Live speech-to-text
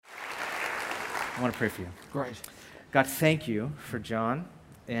I want to pray for you. Great. God, thank you for John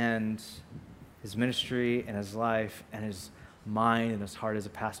and his ministry and his life and his mind and his heart as a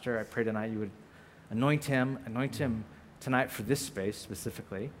pastor. I pray tonight you would anoint him tonight for this space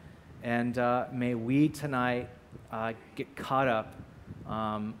specifically. And may we tonight get caught up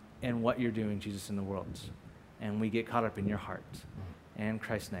in what you're doing, Jesus, in the world. And we get caught up in your heart. In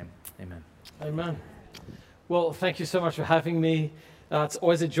Christ's name, amen. Amen. Well, thank you so much for having me. It's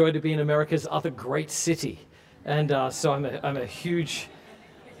always a joy to be in America's other great city. And so I'm a huge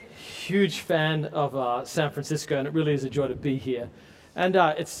fan of San Francisco, and it really is a joy to be here. And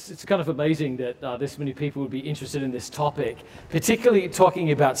it's kind of amazing that this many people would be interested in this topic, particularly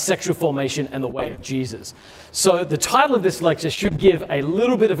talking about sexual formation and the way of Jesus. So the title of this lecture should give a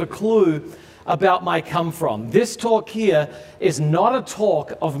little bit of a clue about my come from. This talk here is not a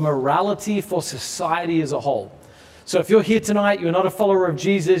talk of morality for society as a whole. So if you're here tonight, you're not a follower of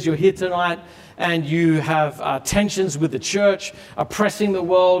Jesus, you're here tonight and you have tensions with the church, oppressing the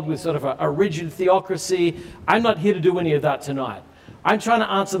world with sort of a rigid theocracy, I'm not here to do any of that tonight. I'm trying to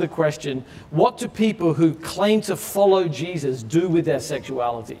answer the question, what do people who claim to follow Jesus do with their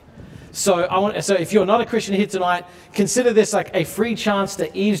sexuality? So if you're not a Christian here tonight, consider this like a free chance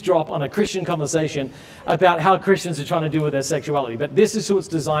to eavesdrop on a Christian conversation about how Christians are trying to deal with their sexuality. But this is who it's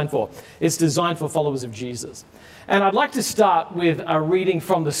designed for. It's designed for followers of Jesus. And I'd like to start with a reading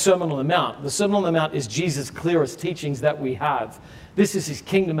from the Sermon on the Mount. The Sermon on the Mount is Jesus' clearest teachings that we have. This is his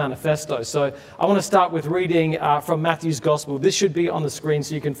kingdom manifesto. So I want to start with reading from Matthew's Gospel. This should be on the screen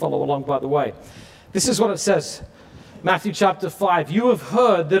so you can follow along, by the way. This is what it says. Matthew chapter 5, you have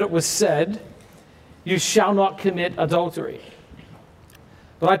heard that it was said, you shall not commit adultery.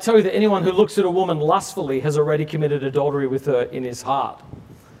 But I tell you that anyone who looks at a woman lustfully has already committed adultery with her in his heart.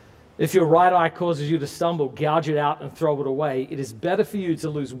 If your right eye causes you to stumble, gouge it out and throw it away. It is better for you to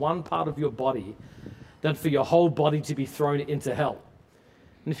lose one part of your body than for your whole body to be thrown into hell.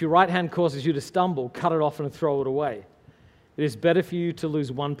 And if your right hand causes you to stumble, cut it off and throw it away. It is better for you to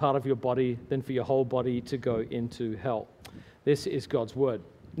lose one part of your body than for your whole body to go into hell. This is God's word.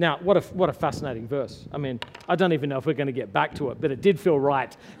 Now, what a fascinating verse. I mean, I don't even know if we're going to get back to it, but it did feel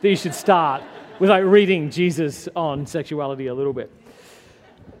right that you should start with like reading Jesus on sexuality a little bit.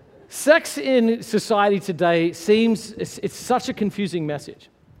 Sex in society today it's such a confusing message.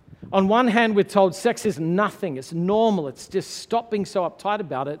 On one hand, we're told sex is nothing, it's normal, it's just stop being so uptight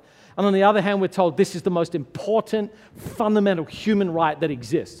about it. And on the other hand, we're told this is the most important, fundamental human right that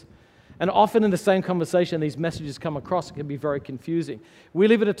exists. And often in the same conversation, these messages come across. It can be very confusing. We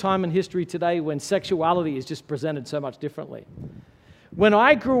live at a time in history today when sexuality is just presented so much differently. When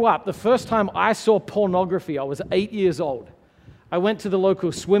I grew up, the first time I saw pornography, I was 8 years old. I went to the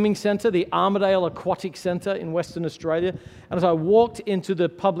local swimming centre, the Armidale Aquatic Centre in Western Australia, and as I walked into the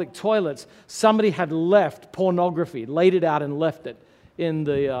public toilets, somebody had left pornography, laid it out and left it in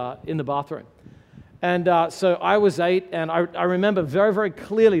the bathroom. And so I was 8, and I remember very, very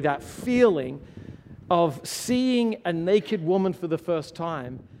clearly that feeling of seeing a naked woman for the first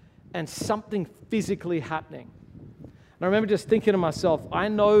time and something physically happening. And I remember just thinking to myself, I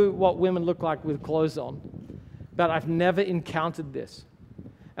know what women look like with clothes on, but I've never encountered this.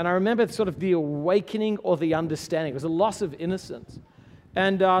 And I remember sort of the awakening or the understanding. It was a loss of innocence.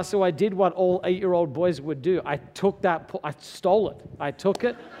 And so I did what all 8-year-old boys would do. I stole it. I took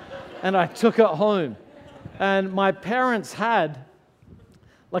it, and I took it home. And my parents had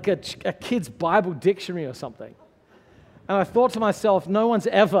like a kid's Bible dictionary or something. And I thought to myself, no one's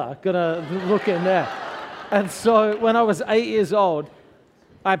ever going to look in there. And so when I was 8 years old,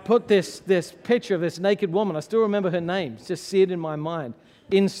 I put this picture of this naked woman, I still remember her name, just see it in my mind,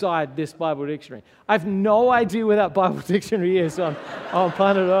 inside this Bible dictionary. I have no idea where that Bible dictionary is on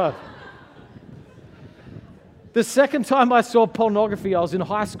planet Earth. The second time I saw pornography, I was in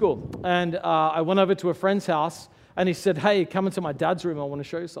high school, and I went over to a friend's house, and he said, hey, come into my dad's room, I want to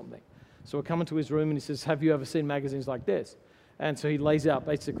show you something. So I come into his room, and he says, have you ever seen magazines like this? And so he lays out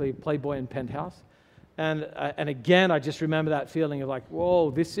basically Playboy and Penthouse. And again, I just remember that feeling of like, whoa,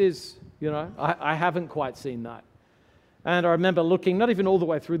 this is, I haven't quite seen that. And I remember looking, not even all the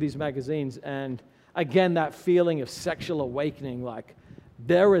way through these magazines, and again, that feeling of sexual awakening, like,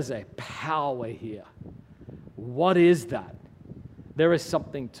 there is a power here. What is that? There is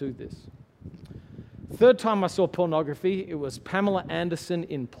something to this. Third time I saw pornography, it was Pamela Anderson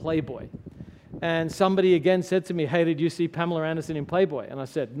in Playboy. And somebody again said to me, hey, did you see Pamela Anderson in Playboy? And I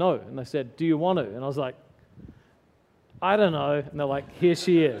said, no. And they said, do you want to? And I was like, I don't know. And they're like, here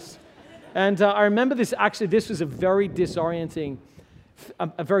she is. And I remember this was a very disorienting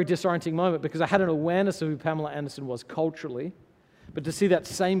moment because I had an awareness of who Pamela Anderson was culturally, But to see that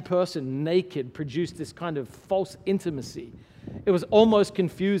same person naked produce this kind of false intimacy, it was almost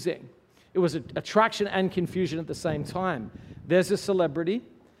confusing. It was attraction and confusion at the same time. There's a celebrity,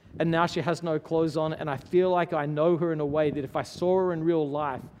 and now she has no clothes on, and I feel like I know her in a way that if I saw her in real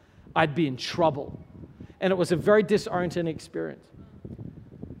life, I'd be in trouble. And it was a very disorienting experience.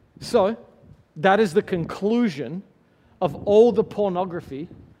 So, that is the conclusion of all the pornography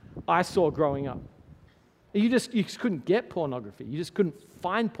I saw growing up. You just couldn't get pornography. You just couldn't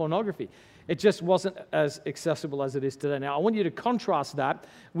find pornography. It just wasn't as accessible as it is today. Now, I want you to contrast that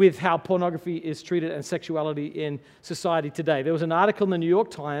with how pornography is treated and sexuality in society today. There was an article in the New York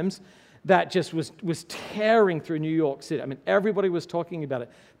Times that just was tearing through New York City. I mean, everybody was talking about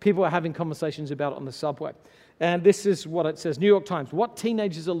it. People were having conversations about it on the subway. And this is what it says. New York Times, what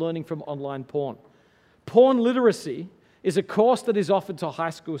teenagers are learning from online porn. Porn literacy is a course that is offered to high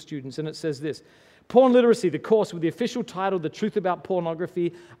school students, and it says this. Porn Literacy, the course with the official title, The Truth About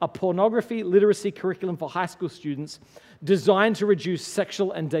Pornography, a pornography literacy curriculum for high school students designed to reduce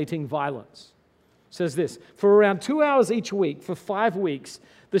sexual and dating violence. It says this, for around 2 hours each week, for 5 weeks,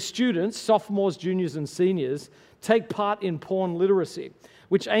 the students, sophomores, juniors, and seniors, take part in porn literacy,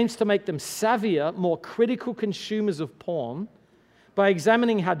 which aims to make them savvier, more critical consumers of porn by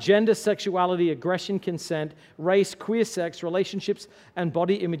examining how gender, sexuality, aggression, consent, race, queer sex, relationships, and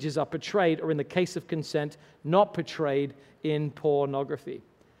body images are portrayed, or in the case of consent, not portrayed in pornography.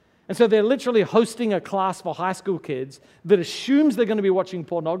 And so they're literally hosting a class for high school kids that assumes they're going to be watching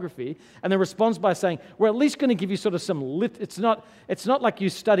pornography, and then responds by saying, we're at least going to give you sort of some it's not like you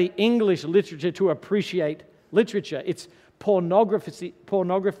study English literature to appreciate literature. It's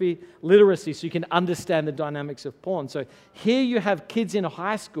pornography literacy, so you can understand the dynamics of porn. So here you have kids in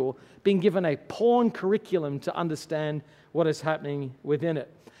high school being given a porn curriculum to understand what is happening within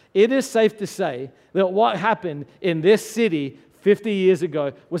it. It is safe to say that what happened in this city 50 years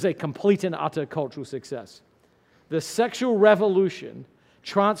ago was a complete and utter cultural success. The sexual revolution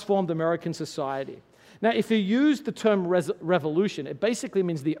transformed American society. Now, if you use the term revolution, it basically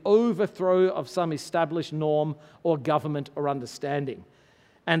means the overthrow of some established norm or government or understanding.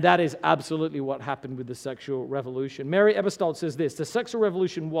 And that is absolutely what happened with the sexual revolution. Mary Eberstadt says this, the sexual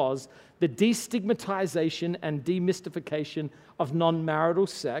revolution was the destigmatization and demystification of non-marital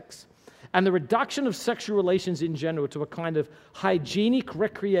sex and the reduction of sexual relations in general to a kind of hygienic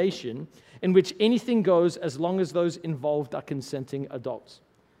recreation in which anything goes as long as those involved are consenting adults.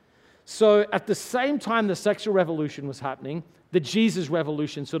 So at the same time the sexual revolution was happening, the Jesus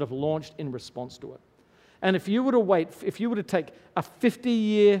revolution sort of launched in response to it. And if you were to take a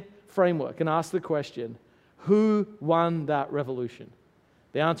 50-year framework and ask the question, who won that revolution?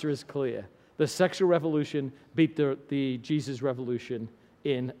 The answer is clear. The sexual revolution beat the Jesus revolution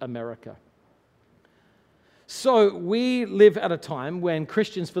in America. So we live at a time when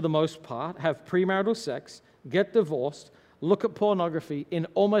Christians, for the most part, have premarital sex, get divorced, look at pornography in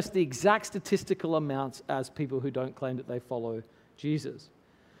almost the exact statistical amounts as people who don't claim that they follow Jesus.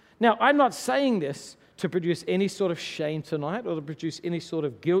 Now, I'm not saying this to produce any sort of shame tonight or to produce any sort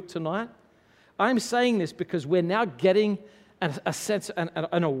of guilt tonight. I'm saying this because we're now getting a sense,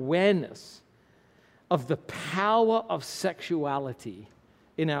 an awareness of the power of sexuality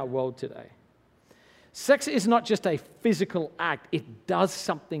in our world today. Sex is not just a physical act. It does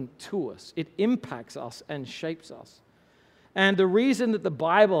something to us. It impacts us and shapes us. And the reason that the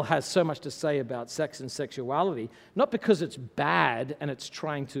Bible has so much to say about sex and sexuality, not because it's bad and it's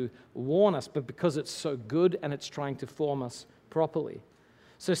trying to warn us, but because it's so good and it's trying to form us properly.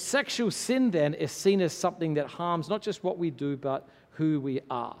 So sexual sin then is seen as something that harms not just what we do, but who we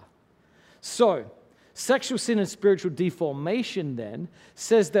are. So sexual sin and spiritual deformation then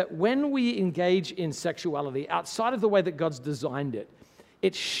says that when we engage in sexuality outside of the way that God's designed it,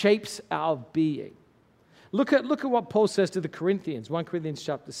 it shapes our being. Look at what Paul says to the Corinthians, 1 Corinthians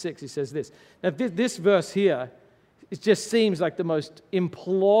chapter 6. He says this. Now, this verse here, it just seems like the most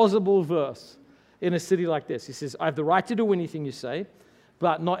implausible verse in a city like this. He says, I have the right to do anything you say,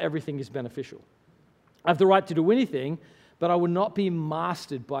 but not everything is beneficial. I have the right to do anything, but I will not be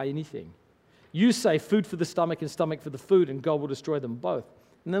mastered by anything. You say food for the stomach and stomach for the food, and God will destroy them both.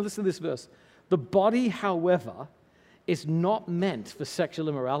 And then listen to this verse. The body, however, is not meant for sexual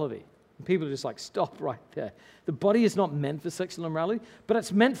immorality. People are just like, stop right there. The body is not meant for sexual immorality, but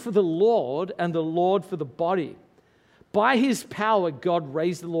it's meant for the Lord, and the Lord for the body. By his power, God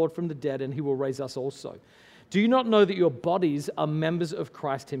raised the Lord from the dead, and he will raise us also. Do you not know that your bodies are members of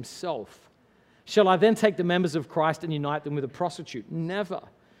Christ himself? Shall I then take the members of Christ and unite them with a prostitute? Never.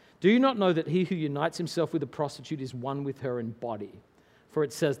 Do you not know that he who unites himself with a prostitute is one with her in body? for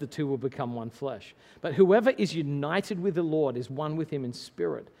it says the two will become one flesh. But whoever is united with the Lord is one with him in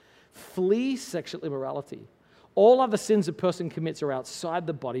spirit. Flee sexual immorality. All other sins a person commits are outside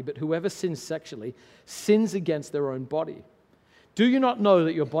the body, but whoever sins sexually sins against their own body. Do you not know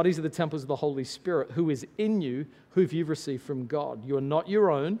that your bodies are the temples of the Holy Spirit, who is in you, whom you've received from God? You are not your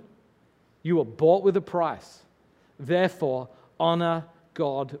own. You were bought with a price. Therefore, honor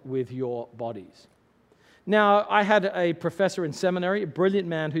God with your bodies. Now, I had a professor in seminary, a brilliant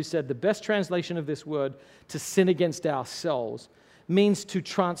man, who said the best translation of this word, to sin against ourselves, means to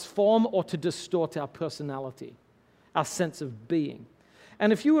transform or to distort our personality, our sense of being.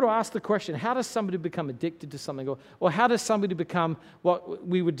 And if you were to ask the question, how does somebody become addicted to something, or how does somebody become what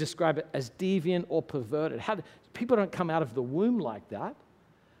we would describe it as deviant or perverted? People don't come out of the womb like that.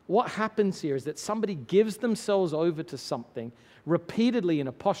 What happens here is that somebody gives themselves over to something repeatedly in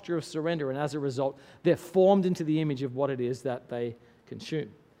a posture of surrender, and as a result, they're formed into the image of what it is that they consume.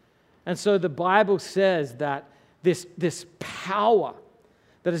 And so the Bible says that this power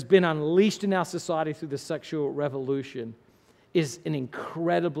that has been unleashed in our society through the sexual revolution is an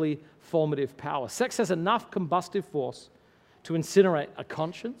incredibly formative power. Sex has enough combustive force to incinerate a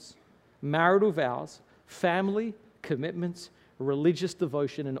conscience, marital vows, family, commitments, religious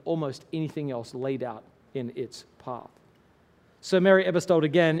devotion, and almost anything else laid out in its path. So Mary Eberstadt,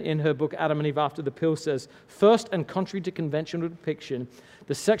 again, in her book Adam and Eve After the Pill, says, first, and contrary to conventional depiction,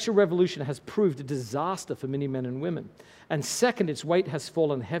 the sexual revolution has proved a disaster for many men and women. And second, its weight has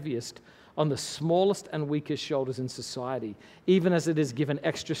fallen heaviest on the smallest and weakest shoulders in society, even as it has given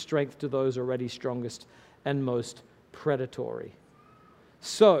extra strength to those already strongest and most predatory.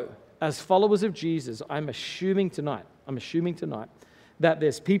 So, as followers of Jesus, I'm assuming tonight that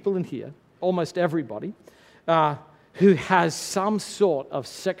there's people in here, almost everybody, who has some sort of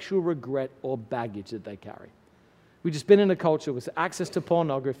sexual regret or baggage that they carry. We've just been in a culture with access to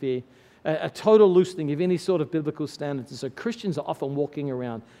pornography, a total loosening of any sort of biblical standards. And so Christians are often walking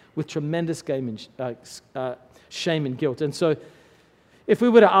around with tremendous shame and guilt. And so if we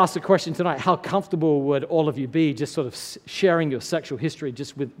were to ask the question tonight, how comfortable would all of you be just sort of sharing your sexual history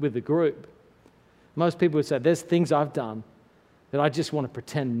just with the group? Most people would say, there's things I've done that I just want to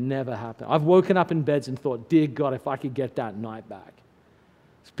pretend never happened. I've woken up in beds and thought, dear God, if I could get that night back.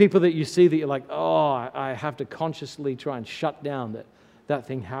 It's people that you see that you're like, oh, I have to consciously try and shut down that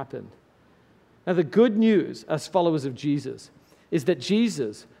thing happened. Now, the good news as followers of Jesus is that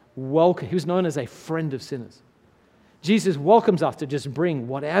Jesus he was known as a friend of sinners. Jesus welcomes us to just bring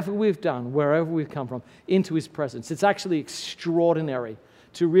whatever we've done, wherever we've come from, into his presence. It's actually extraordinary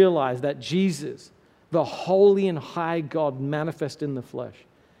to realize that Jesus, the holy and high God manifest in the flesh,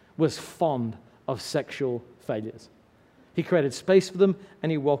 was fond of sexual failures. He created space for them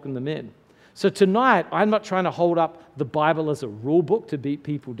and he welcomed them in. So tonight, I'm not trying to hold up the Bible as a rule book to beat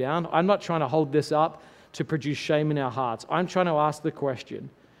people down. I'm not trying to hold this up to produce shame in our hearts. I'm trying to ask the question,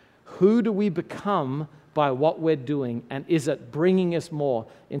 who do we become by what we're doing, and is it bringing us more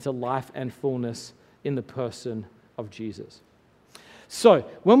into life and fullness in the person of Jesus? So,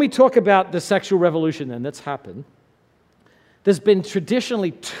 when we talk about the sexual revolution then that's happened, there's been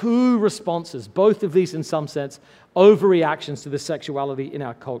traditionally two responses, both of these in some sense overreactions to the sexuality in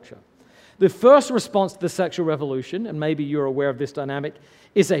our culture. The first response to the sexual revolution, and maybe you're aware of this dynamic,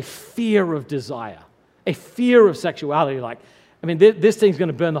 is a fear of desire, a fear of sexuality. Like, I mean, this thing's going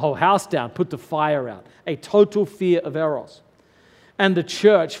to burn the whole house down, put the fire out, a total fear of eros. And the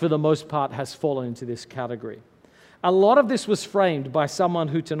church, for the most part, has fallen into this category. A lot of this was framed by someone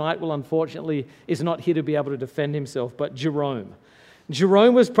who tonight, unfortunately, is not here to be able to defend himself, but Jerome.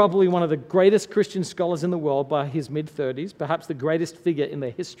 Jerome was probably one of the greatest Christian scholars in the world by his mid-30s, perhaps the greatest figure in the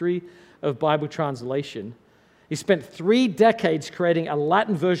history of Bible translation. He spent 3 decades creating a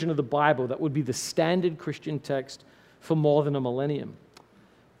Latin version of the Bible that would be the standard Christian text for more than a millennium.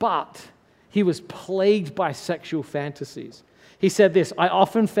 But he was plagued by sexual fantasies. He said this, I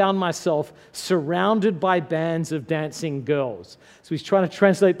often found myself surrounded by bands of dancing girls. So he's trying to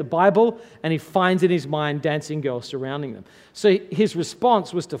translate the Bible, and he finds in his mind dancing girls surrounding them. So his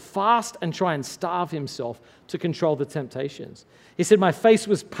response was to fast and try and starve himself to control the temptations. He said, my face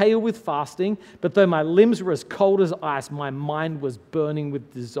was pale with fasting, but though my limbs were as cold as ice, my mind was burning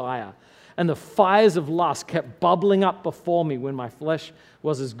with desire. And the fires of lust kept bubbling up before me when my flesh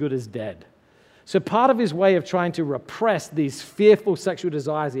was as good as dead. So part of his way of trying to repress these fearful sexual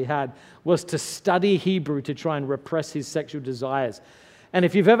desires he had was to study Hebrew to try and repress his sexual desires. And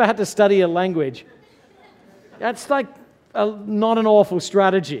if you've ever had to study a language, that's like not an awful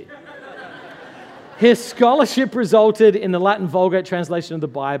strategy. His scholarship resulted in the Latin Vulgate translation of the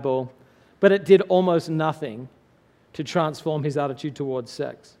Bible, but it did almost nothing to transform his attitude towards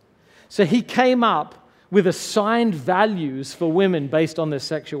sex. So he came up with assigned values for women based on their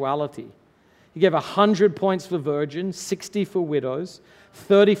sexuality. He gave 100 points for virgins, 60 for widows,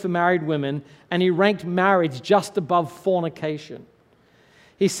 30 for married women, and he ranked marriage just above fornication.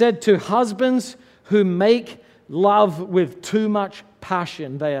 He said to husbands who make love with too much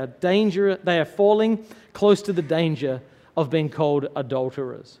passion, they are falling close to the danger of being called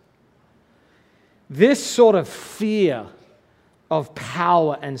adulterers. This sort of fear of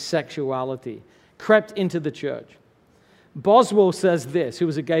power and sexuality crept into the church. Boswell says this, who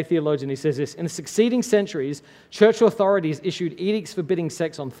was a gay theologian. He says this: in the succeeding centuries, church authorities issued edicts forbidding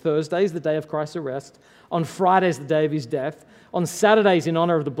sex on Thursdays, the day of Christ's arrest, on Fridays, the day of his death, on Saturdays in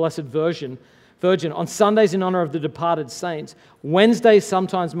honor of the Blessed Virgin, on Sundays in honor of the departed saints. Wednesdays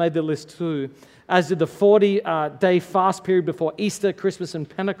sometimes made the list too, as did the 40-day fast period before Easter, Christmas, and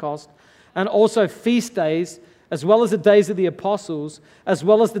Pentecost, and also feast days, as well as the days of the apostles, as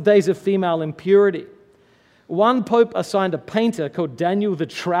well as the days of female impurity. One pope assigned a painter called Daniel the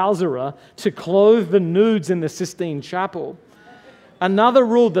Trouserer to clothe the nudes in the Sistine Chapel. Another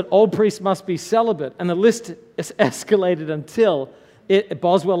ruled that all priests must be celibate, and the list is escalated until,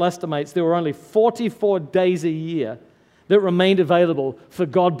 Boswell estimates, there were only 44 days a year that remained available for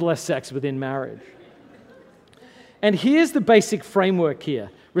God-blessed sex within marriage. And here's the basic framework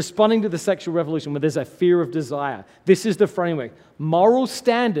here, responding to the sexual revolution where there's a fear of desire. This is the framework. Moral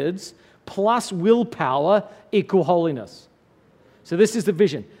standards plus willpower equal holiness. So this is the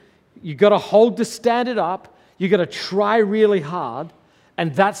vision. You've got to hold the standard up, you've got to try really hard,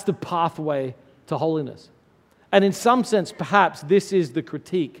 and that's the pathway to holiness. And in some sense, perhaps this is the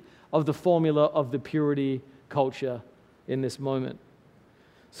critique of the formula of the purity culture in this moment.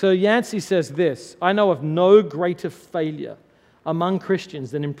 So Yancey says this: I know of no greater failure among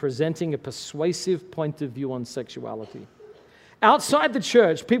Christians than in presenting a persuasive point of view on sexuality. Outside the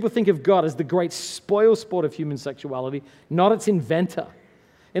church, people think of God as the great spoil sport of human sexuality, not its inventor.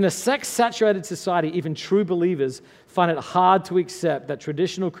 In a sex-saturated society, even true believers find it hard to accept that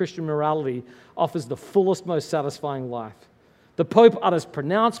traditional Christian morality offers the fullest, most satisfying life. The Pope utters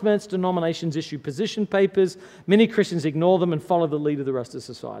pronouncements, denominations issue position papers, many Christians ignore them and follow the lead of the rest of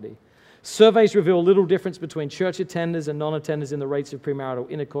society. Surveys reveal little difference between church attenders and non-attenders in the rates of premarital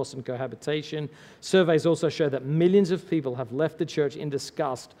intercourse and cohabitation. Surveys also show that millions of people have left the church in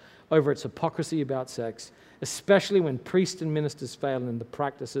disgust over its hypocrisy about sex, especially when priests and ministers fail in the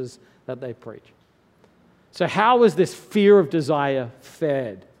practices that they preach. So how is this fear of desire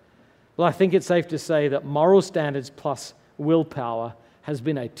fed? Well, I think it's safe to say that moral standards plus willpower has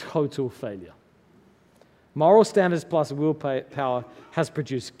been a total failure. Moral standards plus willpower has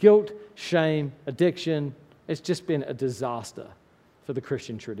produced guilt, shame, addiction. It's just been a disaster for the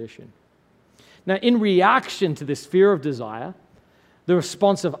Christian tradition. Now, in reaction to this fear of desire, the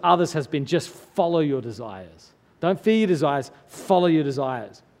response of others has been just follow your desires. Don't fear your desires, follow your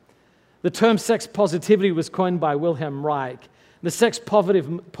desires. The term sex positivity was coined by Wilhelm Reich. The sex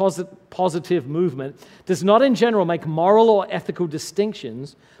positive movement does not in general make moral or ethical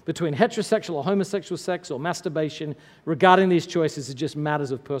distinctions between heterosexual or homosexual sex or masturbation. Regarding these choices, it just matters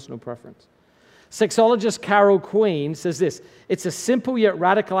of personal preference. Sexologist Carol Queen says this: it's a simple yet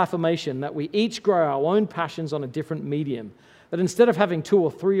radical affirmation that we each grow our own passions on a different medium. That instead of having 2 or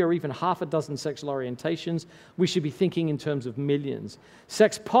 3 or even half a dozen sexual orientations, we should be thinking in terms of millions.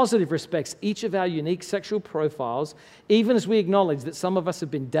 Sex positive respects each of our unique sexual profiles, even as we acknowledge that some of us have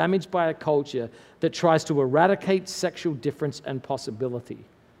been damaged by a culture that tries to eradicate sexual difference and possibility.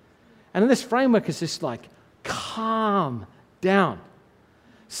 And in this framework, it's just like, calm down.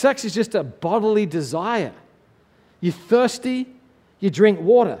 Sex is just a bodily desire. You're thirsty, you drink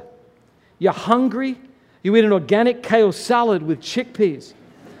water. You're hungry, you eat an organic kale salad with chickpeas.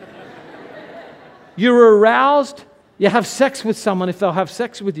 You're aroused, you have sex with someone if they'll have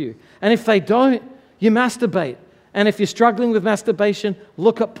sex with you. And if they don't, you masturbate. And if you're struggling with masturbation,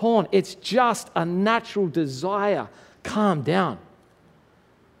 look at porn. It's just a natural desire. Calm down.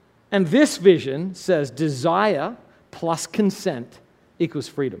 And this vision says desire plus consent equals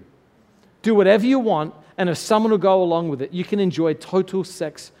freedom. Do whatever you want, and if someone will go along with it, you can enjoy total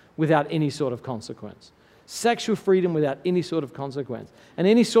sex without any sort of consequence. Sexual freedom without any sort of consequence. And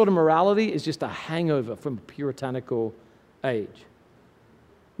any sort of morality is just a hangover from a puritanical age.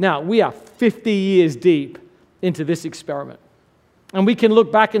 Now, we are 50 years deep into this experiment. And we can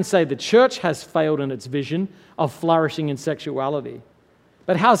look back and say the church has failed in its vision of flourishing in sexuality.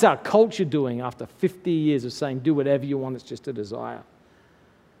 But how's our culture doing after 50 years of saying, do whatever you want, it's just a desire?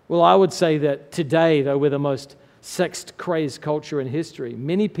 Well, I would say that today, though we're the most sex-crazed culture in history,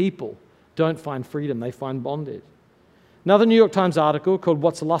 many people don't find freedom, they find bondage. Another New York Times article called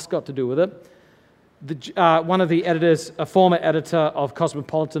What's Lust Got to Do with It? One of the editors, a former editor of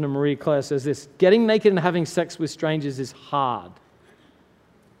Cosmopolitan, and Marie Claire, says this: getting naked and having sex with strangers is hard.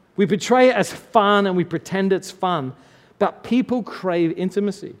 We portray it as fun and we pretend it's fun, but people crave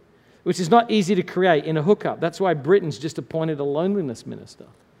intimacy, which is not easy to create in a hookup. That's why Britain's just appointed a loneliness minister.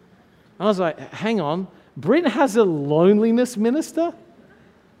 I was like, hang on, Britain has a loneliness minister?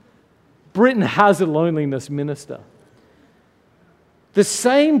 Britain has a loneliness minister. The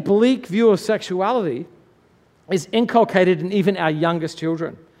same bleak view of sexuality is inculcated in even our youngest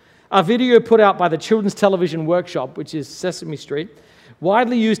children. A video put out by the Children's Television Workshop, which is Sesame Street,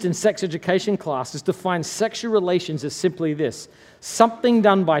 widely used in sex education classes, defines sexual relations as simply this: something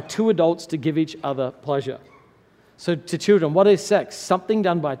done by two adults to give each other pleasure. So to children, what is sex? Something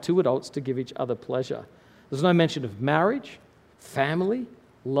done by two adults to give each other pleasure. There's no mention of marriage, family,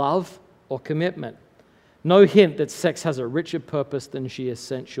 love, or commitment. No hint that sex has a richer purpose than sheer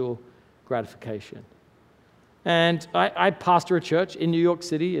sensual gratification. And I pastor a church in New York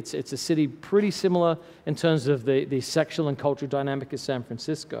City. It's a city pretty similar in terms of the sexual and cultural dynamic as San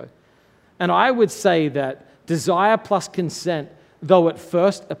Francisco. And I would say that desire plus consent, though at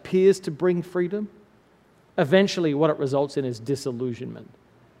first appears to bring freedom, eventually what it results in is disillusionment.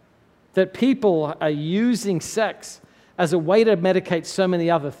 That people are using sex as a way to medicate so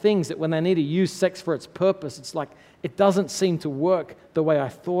many other things that when they need to use sex for its purpose, it's like it doesn't seem to work the way I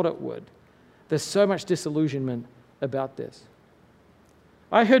thought it would. There's so much disillusionment about this.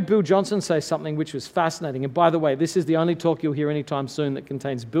 I heard Bill Johnson say something which was fascinating. And by the way, this is the only talk you'll hear anytime soon that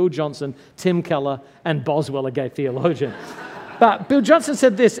contains Bill Johnson, Tim Keller, and Boswell, a gay theologian. But Bill Johnson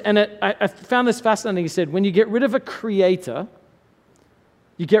said this, and I found this fascinating. He said, when you get rid of a creator,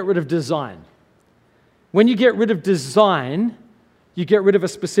 you get rid of design. When you get rid of design, you get rid of a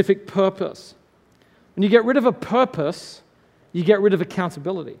specific purpose. When you get rid of a purpose, you get rid of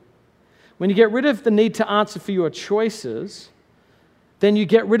accountability. When you get rid of the need to answer for your choices, then you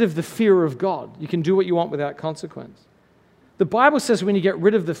get rid of the fear of God. You can do what you want without consequence. The Bible says when you get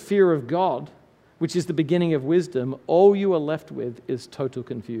rid of the fear of God, which is the beginning of wisdom, all you are left with is total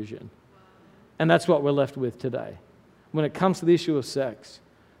confusion. And that's what we're left with today. When it comes to the issue of sex,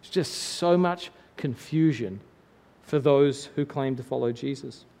 it's just so much confusion for those who claim to follow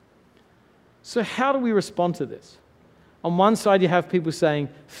Jesus. So how do we respond to this? On one side, you have people saying,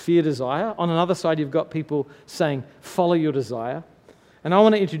 fear desire. On another side, you've got people saying, follow your desire. And I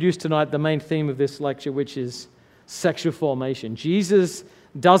want to introduce tonight the main theme of this lecture, which is sexual formation. Jesus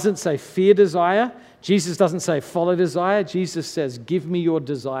doesn't say fear desire. Jesus doesn't say follow desire. Jesus says, give me your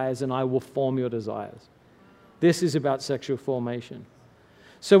desires and I will form your desires. This is about sexual formation.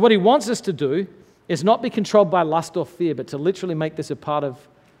 So what he wants us to do is not be controlled by lust or fear, but to literally make this a part of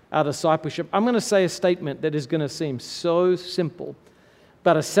our discipleship. I'm going to say a statement that is going to seem so simple,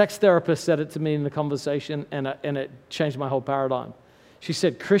 but a sex therapist said it to me in the conversation, and it changed my whole paradigm. She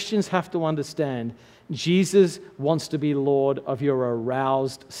said, Christians have to understand Jesus wants to be Lord of your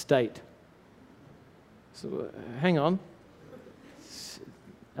aroused state. So hang on.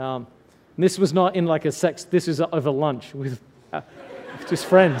 This was not in like a sex, this is over lunch with just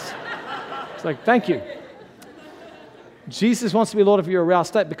friends. It's like, thank you. Jesus wants to be Lord of your aroused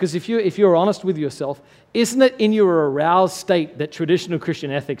state, because if you're honest with yourself, isn't it in your aroused state that traditional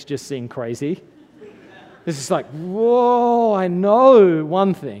Christian ethics just seem crazy? This is like, whoa, I know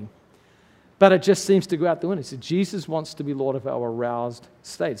one thing, but it just seems to go out the window. So Jesus wants to be Lord of our aroused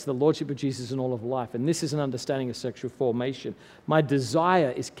states, the Lordship of Jesus in all of life. And this is an understanding of sexual formation. My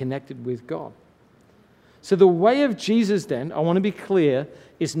desire is connected with God. So the way of Jesus then, I want to be clear,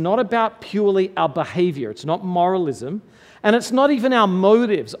 is not about purely our behavior. It's not moralism. And it's not even our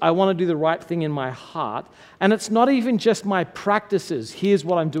motives. I want to do the right thing in my heart. And it's not even just my practices. Here's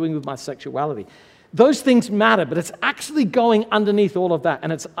what I'm doing with my sexuality. Those things matter, but it's actually going underneath all of that.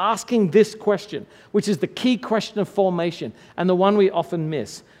 And it's asking this question, which is the key question of formation and the one we often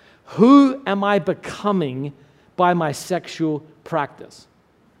miss. Who am I becoming by my sexual practice?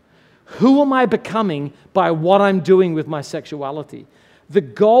 Who am I becoming by what I'm doing with my sexuality? The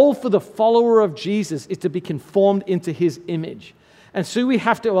goal for the follower of Jesus is to be conformed into his image. And so we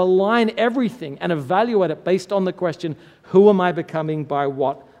have to align everything and evaluate it based on the question, who am I becoming by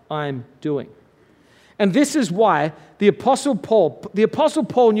what I'm doing? And this is why the Apostle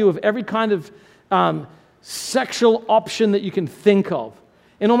Paul knew of every kind of sexual option that you can think of.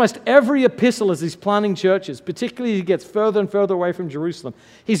 In almost every epistle as he's planting churches, particularly as he gets further and further away from Jerusalem,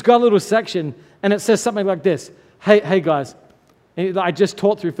 he's got a little section and it says something like this. Hey guys, and I just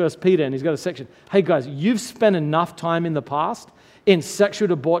taught through 1 Peter and he's got a section. Hey guys, you've spent enough time in the past in sexual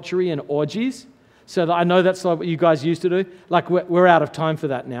debauchery and orgies, So I know that's like what you guys used to do. Like we're out of time for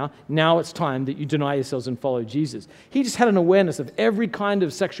that now. Now it's time that you deny yourselves and follow Jesus. He just had an awareness of every kind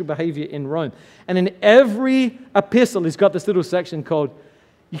of sexual behavior in Rome. And in every epistle, he's got this little section called,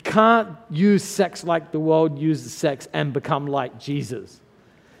 you can't use sex like the world uses sex and become like Jesus.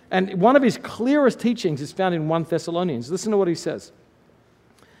 And one of his clearest teachings is found in 1 Thessalonians. Listen to what he says.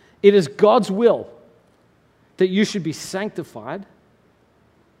 It is God's will that you should be sanctified,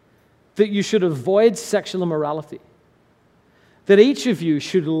 that you should avoid sexual immorality, that each of you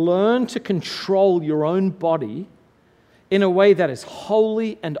should learn to control your own body in a way that is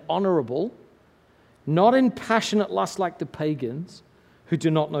holy and honorable, not in passionate lust like the pagans who do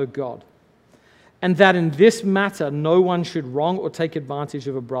not know God, and that in this matter no one should wrong or take advantage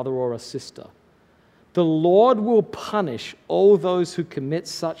of a brother or a sister. The Lord will punish all those who commit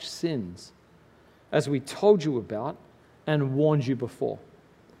such sins, as we told you about and warned you before.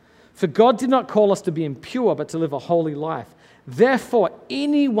 For God did not call us to be impure, but to live a holy life. Therefore,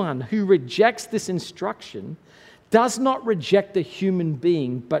 anyone who rejects this instruction does not reject a human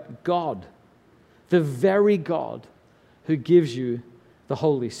being, but God, the very God who gives you the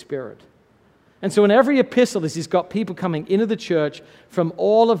Holy Spirit. And so in every epistle, he's got people coming into the church from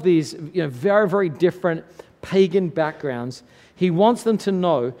all of these very, very different pagan backgrounds. He wants them to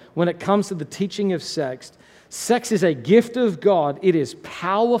know when it comes to the teaching of sex, sex is a gift of God. It is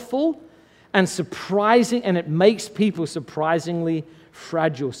powerful and surprising, and it makes people surprisingly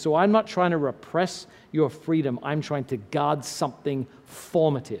fragile. So I'm not trying to repress your freedom. I'm trying to guard something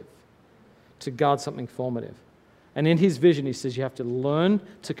formative. To guard something formative. And in his vision, he says you have to learn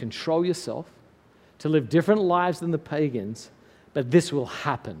to control yourself, to live different lives than the pagans, but this will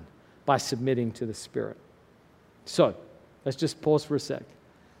happen by submitting to the Spirit. So, let's just pause for a sec.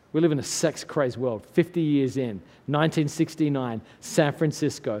 We live in a sex-crazed world. 50 years in, 1969, San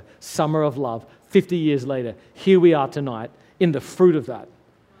Francisco, Summer of Love. 50 years later, here we are tonight in the fruit of that.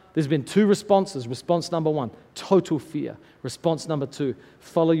 There's been two responses. Response number one, total fear. Response number two,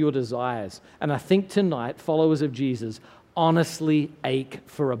 follow your desires. And I think tonight, followers of Jesus honestly ache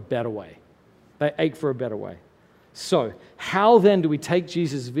for a better way. They ache for a better way. So, how then do we take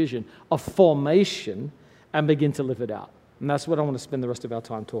Jesus' vision of formation and begin to live it out? And that's what I want to spend the rest of our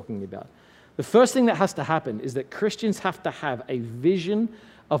time talking about. The first thing that has to happen is that Christians have to have a vision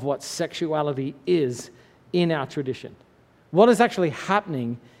of what sexuality is in our tradition. What is actually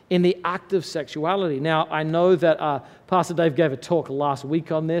happening in the act of sexuality? Now, I know that Pastor Dave gave a talk last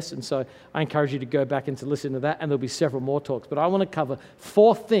week on this, and so I encourage you to go back and to listen to that, and there'll be several more talks. But I want to cover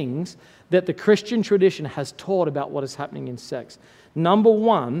 4 things that the Christian tradition has taught about what is happening in sex. Number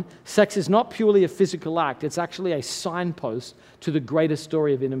 1, sex is not purely a physical act. It's actually a signpost to the greater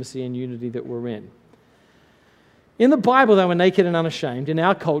story of intimacy and unity that we're in. In the Bible, they were naked and unashamed. In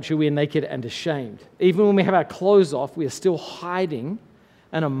our culture, we are naked and ashamed. Even when we have our clothes off, we are still hiding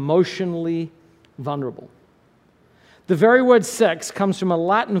and emotionally vulnerable. The very word sex comes from a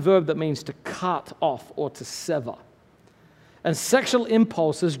Latin verb that means to cut off or to sever. And sexual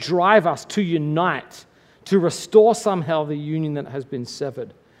impulses drive us to unite, to restore somehow the union that has been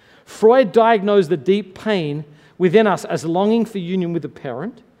severed. Freud diagnosed the deep pain within us as longing for union with a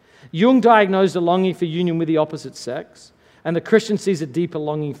parent. Jung diagnosed a longing for union with the opposite sex. And the Christian sees a deeper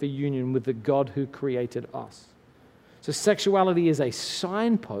longing for union with the God who created us. So sexuality is a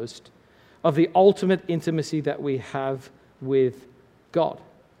signpost of the ultimate intimacy that we have with God.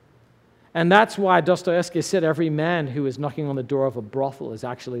 And that's why Dostoevsky said every man who is knocking on the door of a brothel is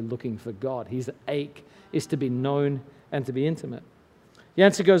actually looking for God. His ache is to be known and to be intimate.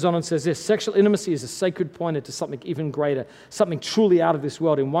 Yancey goes on and says this: sexual intimacy is a sacred pointer to something even greater, something truly out of this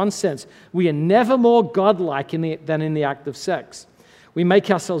world. In one sense, we are never more godlike than in the act of sex. We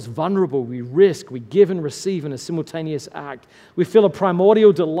make ourselves vulnerable, we risk, we give and receive in a simultaneous act. We feel a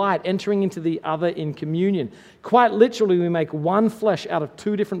primordial delight entering into the other in communion. Quite literally, we make one flesh out of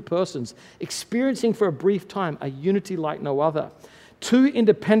 2 different persons, experiencing for a brief time a unity like no other. 2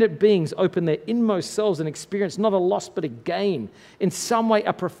 independent beings open their inmost selves and experience not a loss but a gain. In some way,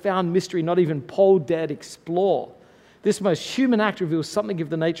 a profound mystery not even Paul dared explore. This most human act reveals something of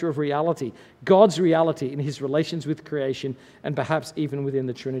the nature of reality, God's reality in his relations with creation, and perhaps even within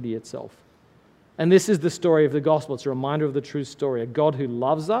the Trinity itself. And this is the story of the gospel. It's a reminder of the true story. A God who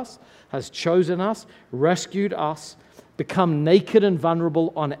loves us, has chosen us, rescued us, become naked and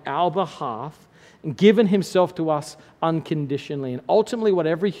vulnerable on our behalf, and given himself to us unconditionally. And ultimately, what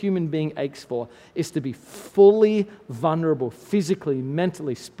every human being aches for is to be fully vulnerable, physically,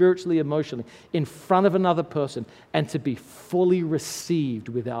 mentally, spiritually, emotionally, in front of another person, and to be fully received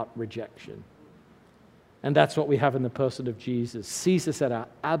without rejection. And that's what we have in the person of Jesus. Sees us at our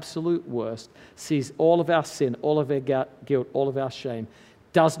absolute worst, sees all of our sin, all of our guilt, all of our shame,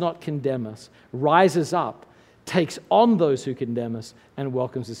 does not condemn us, rises up, takes on those who condemn us, and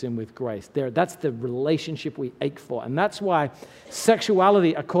welcomes us in with grace. That's the relationship we ache for. And that's why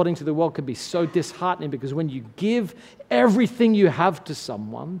sexuality, according to the world, can be so disheartening, because when you give everything you have to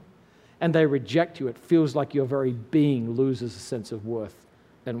someone and they reject you, it feels like your very being loses a sense of worth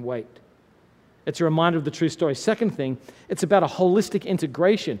and weight. It's a reminder of the true story. Second thing, it's about a holistic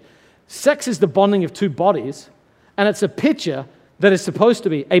integration. Sex is the bonding of two bodies, and it's a picture that is supposed to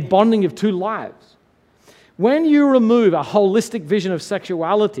be a bonding of two lives. When you remove a holistic vision of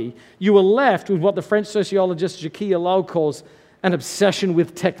sexuality, you are left with what the French sociologist Jacques Ellul calls an obsession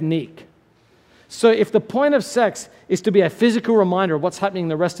with technique. So if the point of sex is to be a physical reminder of what's happening in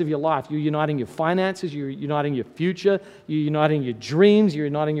the rest of your life, you're uniting your finances, you're uniting your future, you're uniting your dreams, you're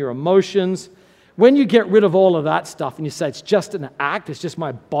uniting your emotions. When you get rid of all of that stuff and you say it's just an act, it's just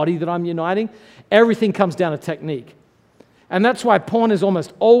my body that I'm uniting, everything comes down to technique. And that's why porn is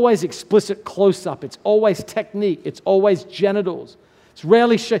almost always explicit close-up. It's always technique. It's always genitals. It's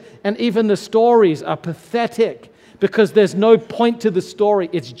rarely and even the stories are pathetic because there's no point to the story.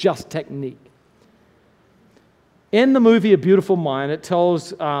 It's just technique. In the movie A Beautiful Mind, it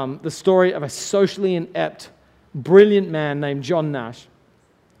tells the story of a socially inept, brilliant man named John Nash.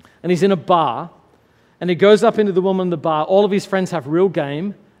 And he's in a bar, and he goes up into the woman in the bar. All of his friends have real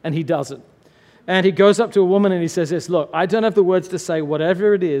game, and he doesn't. And he goes up to a woman and he says this, look, I don't have the words to say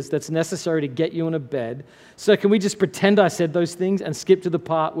whatever it is that's necessary to get you in a bed, so can we just pretend I said those things and skip to the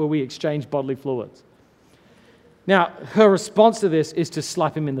part where we exchange bodily fluids? Now, her response to this is to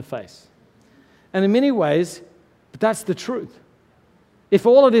slap him in the face. And in many ways, that's the truth. If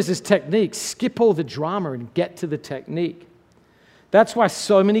all it is technique, skip all the drama and get to the technique. That's why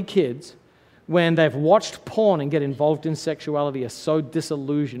so many kids, when they've watched porn and get involved in sexuality, are so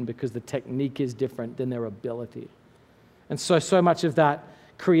disillusioned because the technique is different than their ability. And so much of that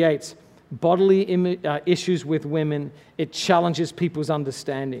creates bodily issues with women. It challenges people's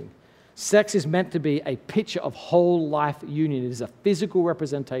understanding. Sex is meant to be a picture of whole life union. It is a physical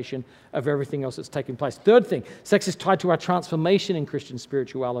representation of everything else that's taking place. Third thing, sex is tied to our transformation in Christian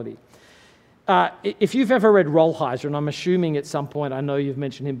spirituality. If you've ever read Rolheiser, and I'm assuming at some point I know you've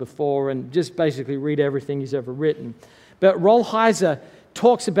mentioned him before, and just basically read everything he's ever written. But Rolheiser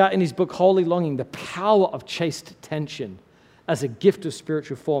talks about in his book Holy Longing the power of chaste tension as a gift of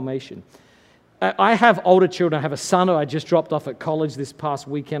spiritual formation. I have older children. I have a son who I just dropped off at college this past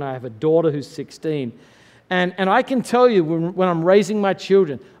weekend. I have a daughter who's 16. And I can tell you when I'm raising my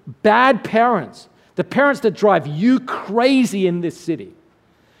children, bad parents, the parents that drive you crazy in this city,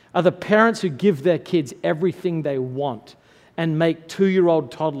 are the parents who give their kids everything they want and make 2-year-old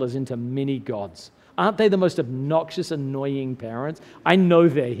toddlers into mini gods. Aren't they the most obnoxious, annoying parents? I know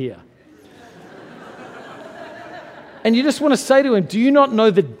they're here. And you just want to say to him, do you not know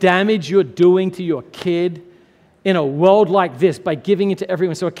the damage you're doing to your kid in a world like this by giving it to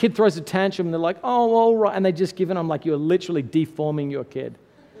everyone? So a kid throws a tantrum and they're like, oh, all right. And they just give it. I'm like, you're literally deforming your kid.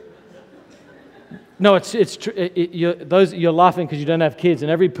 No, it's true. You're laughing because you don't have kids,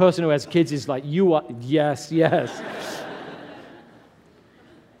 and every person who has kids is like, you are, yes.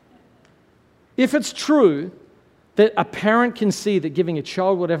 If it's true that a parent can see that giving a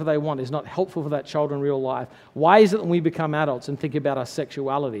child whatever they want is not helpful for that child in real life, why is it when we become adults and think about our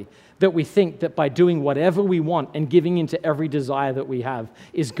sexuality that we think that by doing whatever we want and giving into every desire that we have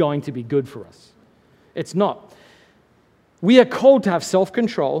is going to be good for us? It's not. We are called to have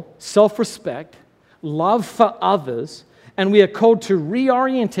self-control, self-respect, love for others, and we are called to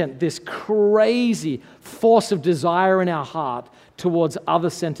reorient this crazy force of desire in our heart towards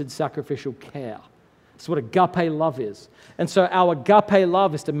other-centered sacrificial care. That's what agape love is. And so our agape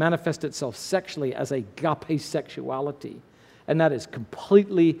love is to manifest itself sexually as agape sexuality. And that is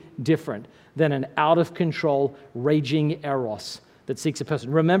completely different than an out-of-control, raging eros that seeks a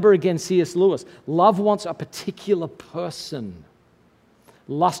person. Remember again C.S. Lewis, love wants a particular person.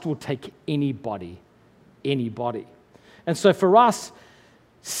 Lust will take anybody. And so for us,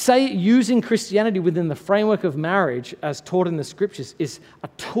 using Christianity within the framework of marriage as taught in the scriptures is a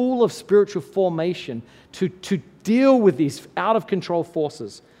tool of spiritual formation to deal with these out-of-control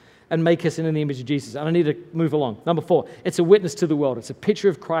forces and make us into the image of Jesus. And I need to move along. Number 4, it's a witness to the world. It's a picture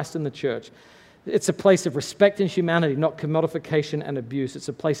of Christ in the church. It's a place of respect and humanity, not commodification and abuse. It's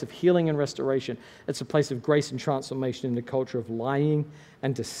a place of healing and restoration. It's a place of grace and transformation in the culture of lying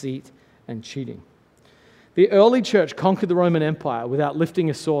and deceit and cheating. The early church conquered the Roman Empire without lifting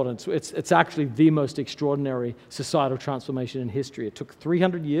a sword. It's actually the most extraordinary societal transformation in history. It took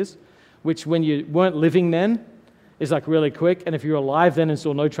 300 years which when you weren't living then is like really quick, and if you were alive then and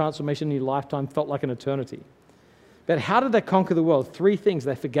saw no transformation in your lifetime, felt like an eternity. But how did they conquer the world? 3 things.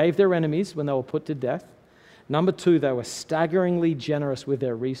 They forgave their enemies when they were put to death. Number 2, they were staggeringly generous with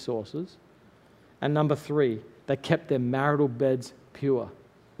their resources. And number 3, they kept their marital beds pure.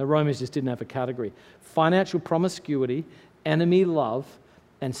 The Romans just didn't have a category. Financial promiscuity, enemy love,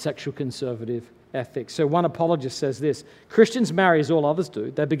 and sexual conservative ethics. So one apologist says this: Christians marry as all others do.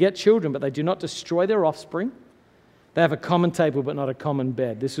 They beget children, but they do not destroy their offspring. They have a common table, but not a common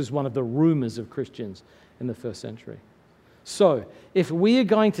bed. This was one of the rumors of Christians in the first century. So, if we are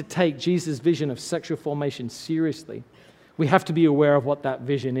going to take Jesus' vision of sexual formation seriously, we have to be aware of what that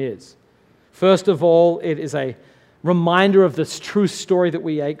vision is. First of all, it is a reminder of this true story that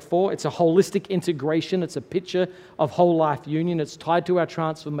we ache for. It's a holistic integration. It's a picture of whole life union. It's tied to our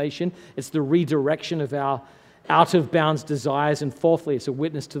transformation. It's the redirection of our out-of-bounds desires. And fourthly, it's a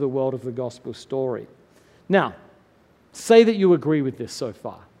witness to the world of the gospel story. Now, say that you agree with this so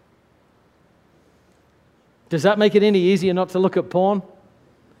far. Does that make it any easier not to look at porn?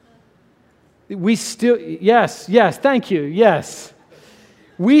 We still, yes, thank you, yes.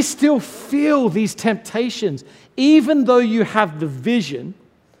 We still feel these temptations. Even though you have the vision,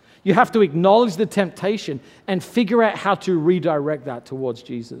 you have to acknowledge the temptation and figure out how to redirect that towards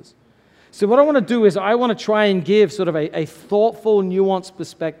Jesus. So what I want to do is I want to try and give sort of a thoughtful, nuanced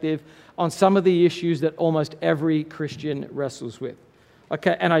perspective on some of the issues that almost every Christian wrestles with.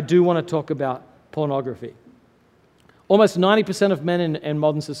 Okay, and I do want to talk about pornography. Almost 90% of men in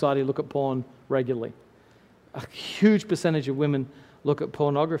modern society look at porn regularly. A huge percentage of women look at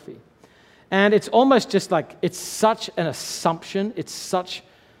pornography. And it's almost just like, it's such an assumption, it's such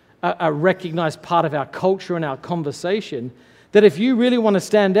a recognized part of our culture and our conversation, that if you really want to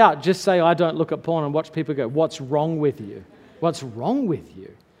stand out, just say, I don't look at porn, and watch people go, what's wrong with you? What's wrong with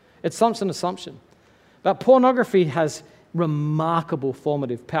you? It's such an assumption. But pornography has remarkable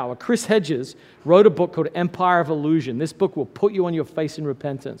formative power. Chris Hedges wrote a book called Empire of Illusion. This book will put you on your face in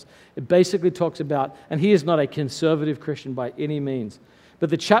repentance. It basically talks about, and he is not a conservative Christian by any means, but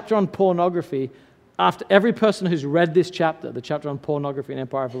the chapter on pornography, after every person who's read this chapter, the chapter on pornography and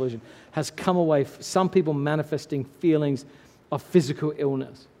Empire of Illusion, has come away, some people manifesting feelings of physical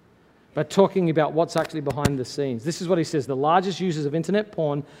illness by talking about what's actually behind the scenes. This is what he says: the largest users of internet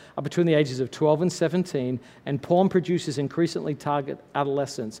porn are between the ages of 12 and 17, and porn producers increasingly target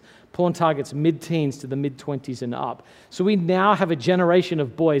adolescents. Porn targets mid-teens to the mid-20s and up. So we now have a generation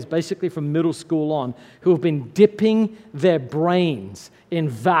of boys, basically from middle school on, who have been dipping their brains in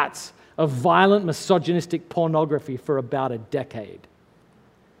vats of violent, misogynistic pornography for about a decade.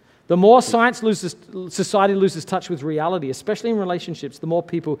 The more society loses touch with reality, especially in relationships, the more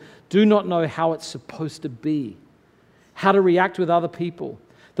people do not know how it's supposed to be, how to react with other people.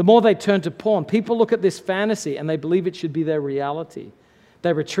 The more they turn to porn, people look at this fantasy and they believe it should be their reality.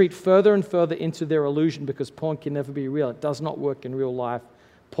 They retreat further and further into their illusion because porn can never be real. It does not work in real life.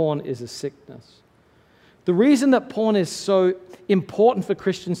 Porn is a sickness. The reason that porn is so important for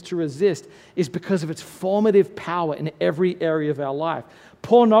Christians to resist is because of its formative power in every area of our life.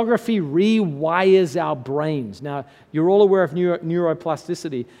 Pornography rewires our brains. Now, you're all aware of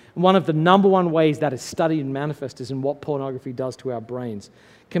neuroplasticity. One of the number one ways that is studied and manifest is in what pornography does to our brains.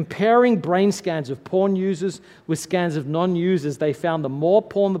 Comparing brain scans of porn users with scans of non-users, they found the more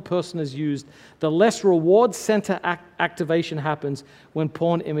porn the person has used, the less reward center activation happens when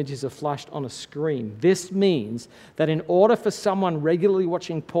porn images are flashed on a screen. This means that in order for someone regularly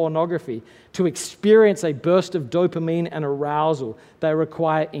watching pornography to experience a burst of dopamine and arousal, they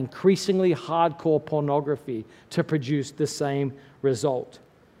require increasingly hardcore pornography to produce the same result.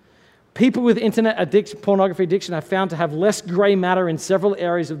 People with internet addiction, pornography addiction, are found to have less gray matter in several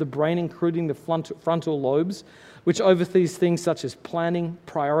areas of the brain, including the frontal lobes, which oversees things such as planning,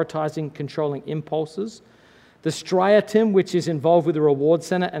 prioritizing, controlling impulses. The striatum, which is involved with the reward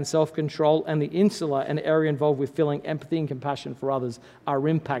center and self-control, and the insula, an area involved with feeling empathy and compassion for others, are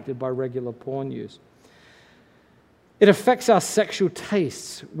impacted by regular porn use. It affects our sexual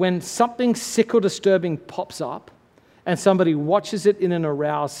tastes. When something sick or disturbing pops up, and somebody watches it in an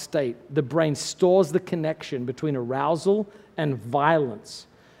aroused state, the brain stores the connection between arousal and violence.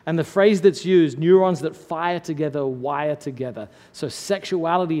 And the phrase that's used, neurons that fire together, wire together. So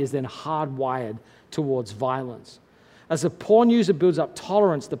sexuality is then hardwired towards violence. As a porn user builds up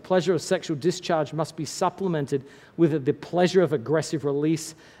tolerance, the pleasure of sexual discharge must be supplemented with the pleasure of aggressive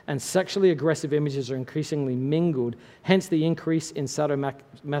release, and sexually aggressive images are increasingly mingled, hence the increase in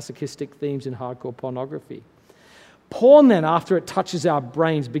sadomasochistic themes in hardcore pornography. Porn then, after it touches our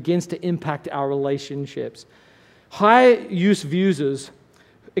brains, begins to impact our relationships. High-use users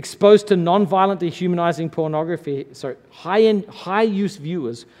exposed to non-violent dehumanizing pornography, high-use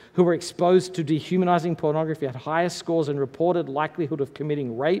viewers who were exposed to dehumanizing pornography had higher scores and reported likelihood of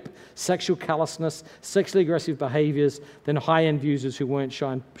committing rape, sexual callousness, sexually aggressive behaviors than high-end users who weren't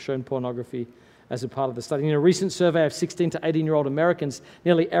shown pornography as a part of the study. In a recent survey of 16 to 18-year-old Americans,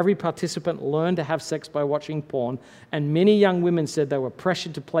 nearly every participant learned to have sex by watching porn, and many young women said they were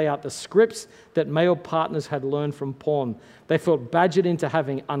pressured to play out the scripts that male partners had learned from porn. They felt badgered into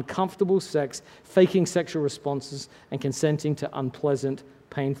having uncomfortable sex, faking sexual responses, and consenting to unpleasant,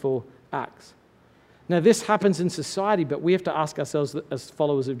 painful acts. Now, this happens in society, but we have to ask ourselves as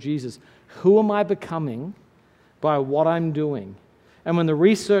followers of Jesus, who am I becoming by what I'm doing? And when the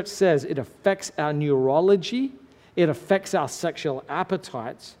research says it affects our neurology, it affects our sexual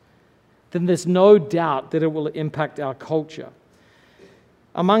appetites, then there's no doubt that it will impact our culture.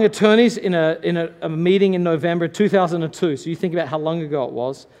 Among attorneys in a meeting in November 2002, so you think about how long ago it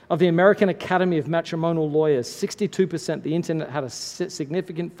was, of the American Academy of Matrimonial Lawyers, 62% the internet had a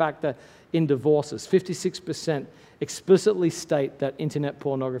significant factor in divorces. 56% explicitly state that internet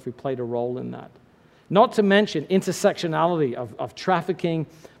pornography played a role in that. Not to mention intersectionality of trafficking,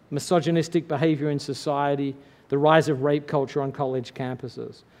 misogynistic behavior in society, the rise of rape culture on college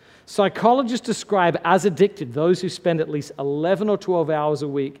campuses. Psychologists describe as addicted those who spend at least 11 or 12 hours a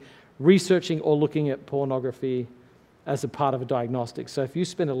week researching or looking at pornography as a part of a diagnostic. So if you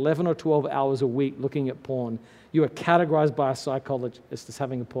spend 11 or 12 hours a week looking at porn, you are categorized by a psychologist as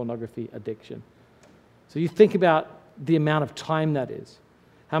having a pornography addiction. So you think about the amount of time that is,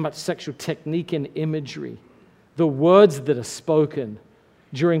 how much sexual technique and imagery, the words that are spoken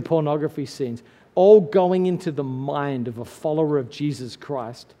during pornography scenes, all going into the mind of a follower of Jesus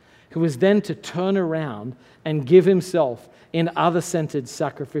Christ, who is then to turn around and give himself in other-centered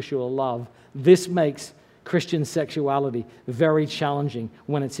sacrificial love. This makes Christian sexuality very challenging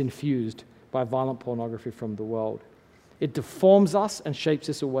when it's infused by violent pornography from the world. It deforms us and shapes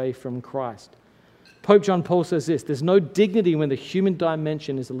us away from Christ. Pope John Paul says this: there's no dignity when the human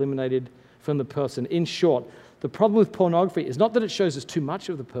dimension is eliminated from the person. In short, the problem with pornography is not that it shows us too much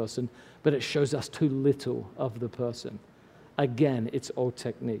of the person, but it shows us too little of the person. Again, it's all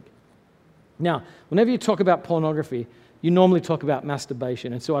technique. Now, whenever you talk about pornography, you normally talk about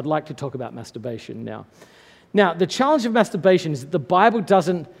masturbation, and so I'd like to talk about masturbation now. Now, the challenge of masturbation is that the Bible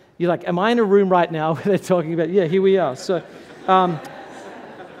doesn't, you're like, am I in a room right now where they're talking about, yeah, here we are. So,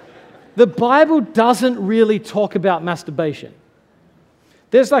 the Bible doesn't really talk about masturbation.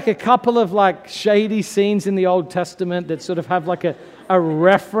 There's like a couple of like shady scenes in the Old Testament that sort of have like a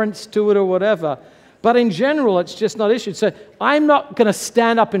reference to it or whatever. But in general, it's just not issued. So I'm not going to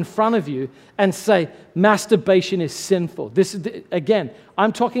stand up in front of you and say masturbation is sinful. This is, again,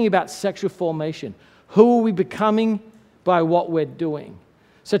 I'm talking about sexual formation. Who are we becoming by what we're doing?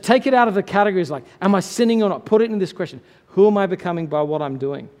 So take it out of the categories like, am I sinning or not? Put it in this question. Who am I becoming by what I'm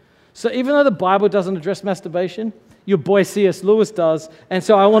doing? So even though the Bible doesn't address masturbation, your boy C.S. Lewis does. And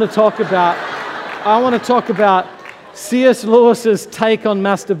so I want to talk about C.S. Lewis's take on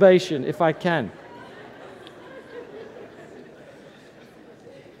masturbation, if I can.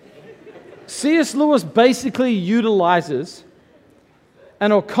 C.S. Lewis basically utilizes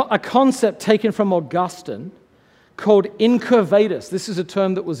a concept taken from Augustine called incurvatus. This is a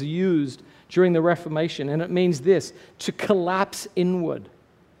term that was used during the Reformation, and it means this: to collapse inward.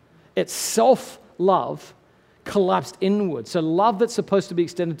 It's self-love collapsed inward. So love that's supposed to be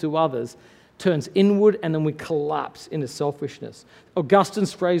extended to others turns inward, and then we collapse into selfishness.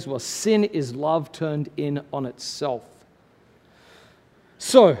 Augustine's phrase was, sin is love turned in on itself.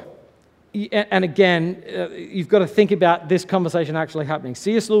 So, and again, you've got to think about this conversation actually happening.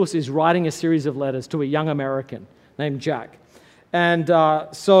 C.S. Lewis is writing a series of letters to a young American named Jack. And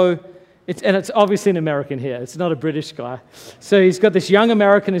it's obviously an American here. It's not a British guy. So he's got this young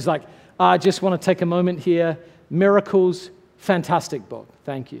American who's like, I just want to take a moment here. Miracles, fantastic book.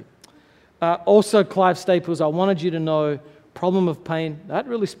 Thank you. Also, Clive Staples, I wanted you to know, Problem of Pain, that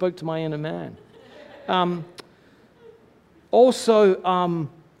really spoke to my inner man. What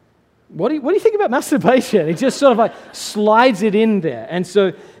do you think about masturbation? He just sort of like slides it in there. And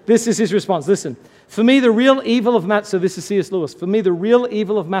so this is his response. Listen, for me, the real evil of so this is C.S. Lewis. For me, the real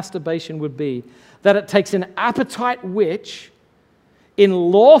evil of masturbation would be that it takes an appetite which, in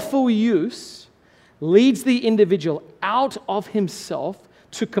lawful use, leads the individual out of himself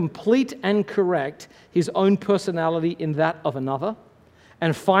to complete and correct his own personality in that of another,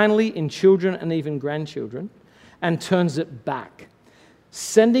 and finally in children and even grandchildren, and turns it back,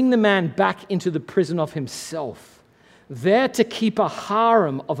 sending the man back into the prison of himself, there to keep a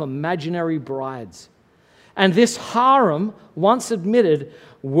harem of imaginary brides. And this harem, once admitted,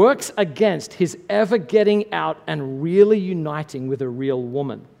 works against his ever getting out and really uniting with a real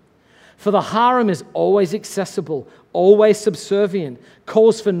woman. For the harem is always accessible, always subservient,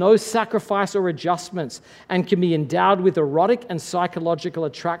 calls for no sacrifice or adjustments, and can be endowed with erotic and psychological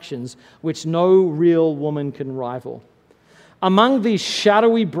attractions which no real woman can rival. Among these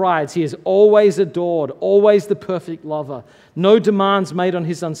shadowy brides, he is always adored, always the perfect lover. No demands made on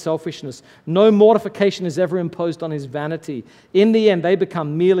his unselfishness. No mortification is ever imposed on his vanity. In the end, they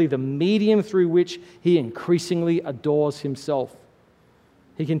become merely the medium through which he increasingly adores himself.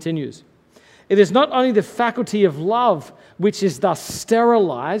 He continues, it is not only the faculty of love which is thus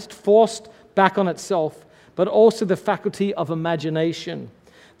sterilized, forced back on itself, but also the faculty of imagination.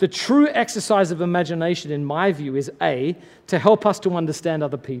 The true exercise of imagination, in my view, is A, to help us to understand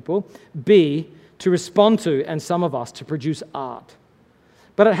other people, B, to respond to, and some of us, to produce art.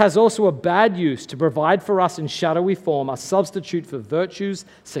 But it has also a bad use to provide for us in shadowy form a substitute for virtues,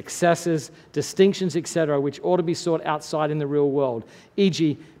 successes, distinctions, etc., which ought to be sought outside in the real world,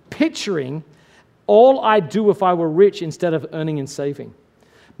 e.g., picturing all I'd do if I were rich instead of earning and saving.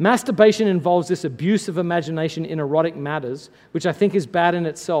 Masturbation involves this abuse of imagination in erotic matters, which I think is bad in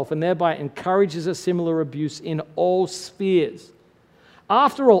itself, and thereby encourages a similar abuse in all spheres.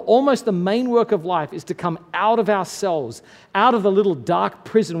 After all, almost the main work of life is to come out of ourselves, out of the little dark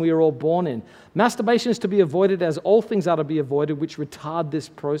prison we are all born in. Masturbation is to be avoided as all things are to be avoided which retard this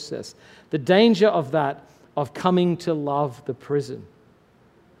process. The danger of that, of coming to love the prison.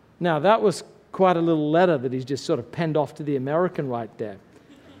 Now, that was quite a little letter that he's just sort of penned off to the American right there.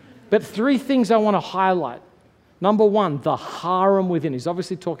 But three things I want to highlight. Number one, the harem within. He's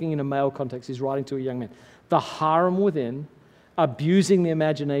obviously talking in a male context. He's writing to a young man. The harem within, abusing the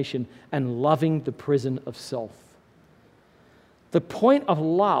imagination, and loving the prison of self. The point of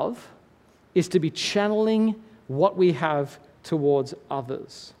love is to be channeling what we have towards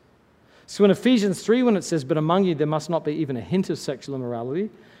others. So in Ephesians 3, when it says, but among you there must not be even a hint of sexual immorality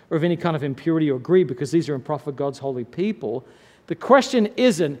or of any kind of impurity or greed, because these are improper for God's holy people. The question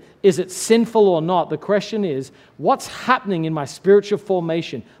isn't, is it sinful or not? The question is, what's happening in my spiritual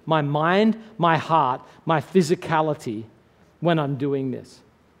formation, my mind, my heart, my physicality when I'm doing this?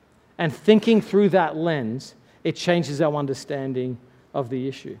 And thinking through that lens, it changes our understanding of the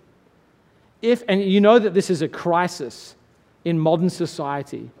issue. And you know that this is a crisis in modern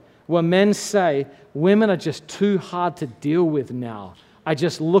society where men say, women are just too hard to deal with now. I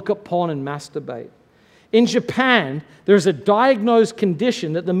just look at porn and masturbate. In Japan, there is a diagnosed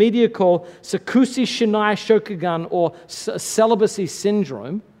condition that the media call Sakushi Shinai Shokugan, or celibacy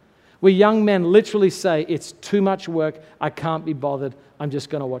syndrome, where young men literally say, it's too much work, I can't be bothered, I'm just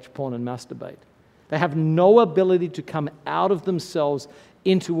going to watch porn and masturbate. They have no ability to come out of themselves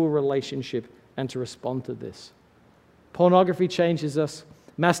into a relationship and to respond to this. Pornography changes us.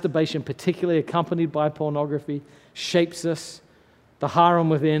 Masturbation, particularly accompanied by pornography, shapes us. The harem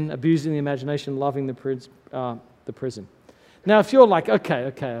within, abusing the imagination, loving the prison. Now, if you're like,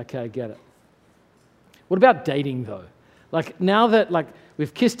 okay, I get it. What about dating, though? Like, now that, like,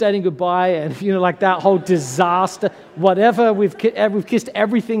 we've kissed dating goodbye and, you know, like that whole disaster, whatever, we've kissed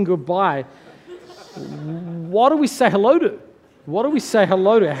everything goodbye, what do we say hello to? What do we say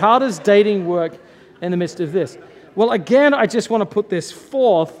hello to? How does dating work in the midst of this? Well, again, I just want to put this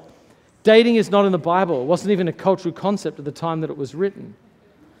forth. Dating is not in the Bible. It wasn't even a cultural concept at the time that it was written.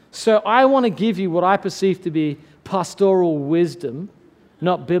 So I want to give you what I perceive to be pastoral wisdom,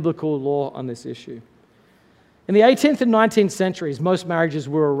 not biblical law on this issue. In the 18th and 19th centuries, most marriages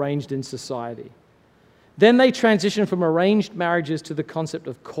were arranged in society. Then they transitioned from arranged marriages to the concept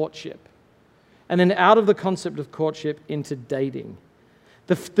of courtship. And then out of the concept of courtship into dating.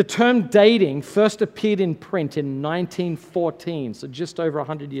 The term dating first appeared in print in 1914, so just over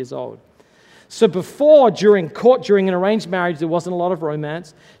 100 years old. So before, during an arranged marriage, there wasn't a lot of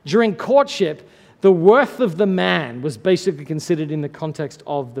romance. During courtship, the worth of the man was basically considered in the context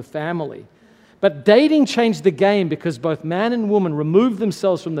of the family. But dating changed the game because both man and woman removed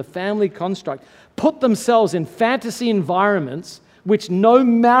themselves from the family construct, put themselves in fantasy environments which no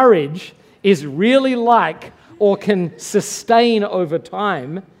marriage is really like or can sustain over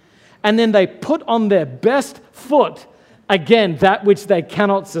time, and then they put on their best foot, again, that which they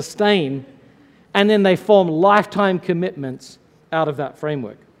cannot sustain, and then they form lifetime commitments out of that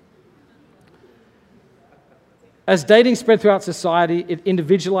framework. As dating spread throughout society, it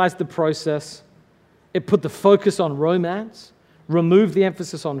individualized the process, it put the focus on romance, removed the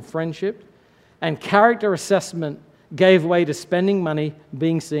emphasis on friendship, and character assessment gave way to spending money,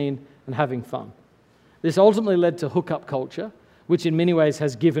 being seen, and having fun. This ultimately led to hookup culture, which in many ways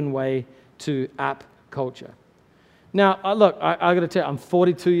has given way to app culture. Now, look, I got to tell you, I'm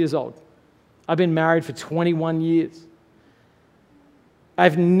 42 years old. I've been married for 21 years.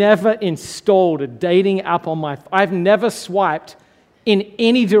 I've never installed a dating app on my phone. I've never swiped in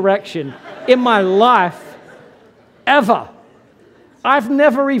any direction in my life, ever. I've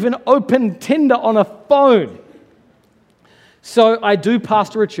never even opened Tinder on a phone. So I do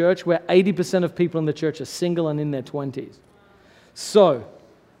pastor a church where 80% of people in the church are single and in their 20s. So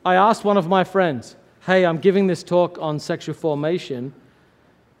I asked one of my friends, hey, I'm giving this talk on sexual formation.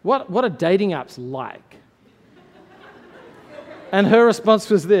 What are dating apps like? And her response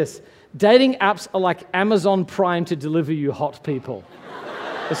was this: dating apps are like Amazon Prime to deliver you hot people.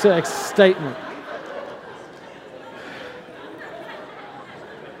 It's a statement.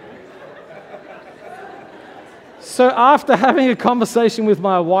 So after having a conversation with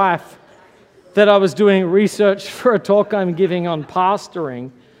my wife that I was doing research for a talk I'm giving on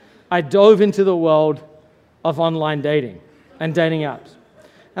pastoring, I dove into the world of online dating and dating apps.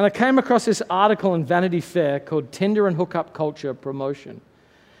 And I came across this article in Vanity Fair called Tinder and Hookup Culture Promotion.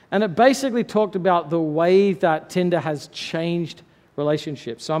 And it basically talked about the way that Tinder has changed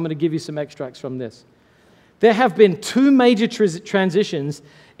relationships. So I'm going to give you some extracts from this. There have been two major transitions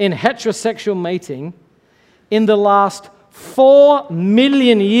in heterosexual mating in the last 4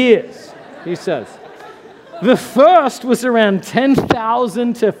 million years, he says. The first was around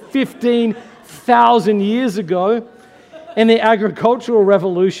 10,000 to 15,000 years ago in the agricultural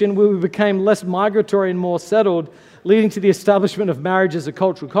revolution, where we became less migratory and more settled, leading to the establishment of marriage as a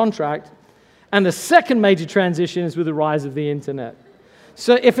cultural contract. And the second major transition is with the rise of the internet.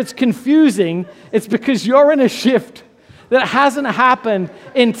 So if it's confusing, it's because you're in a shift that hasn't happened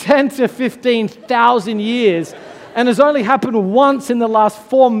in 10 to 15,000 years and has only happened once in the last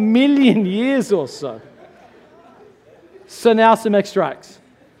 4 million years or so. So now some extracts.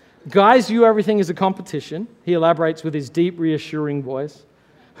 Guys view everything as a competition. He elaborates with his deep, reassuring voice.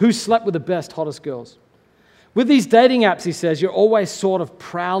 Who slept with the best, hottest girls? With these dating apps, he says, you're always sort of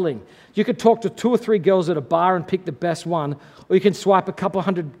prowling. You could talk to 2 or 3 girls at a bar and pick the best one, or you can swipe a couple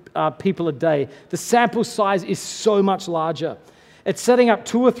hundred people a day. The sample size is so much larger. It's setting up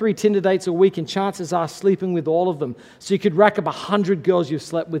 2 or 3 Tinder dates a week, and chances are sleeping with all of them. So you could rack up 100 girls you've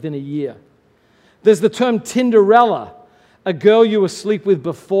slept with in a year. There's the term Tinderella, a girl you asleep with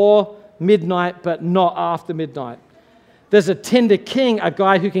before midnight, but not after midnight. There's a Tinder king, a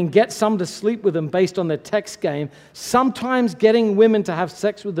guy who can get some to sleep with them based on their text game, sometimes getting women to have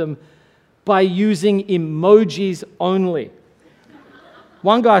sex with them by using emojis only.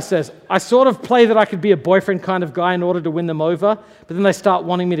 One guy says, I sort of play that I could be a boyfriend kind of guy in order to win them over, but then they start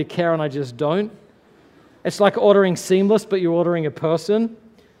wanting me to care and I just don't. It's like ordering Seamless, but you're ordering a person.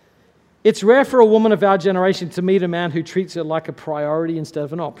 It's rare for a woman of our generation to meet a man who treats her like a priority instead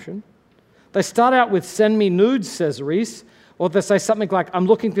of an option. They start out with send me nudes, says Reese, or they say something like, I'm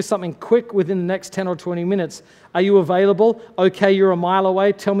looking for something quick within the next 10 or 20 minutes. Are you available? Okay, you're a mile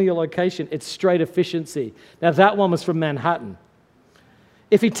away. Tell me your location. It's straight efficiency. Now that one was from Manhattan.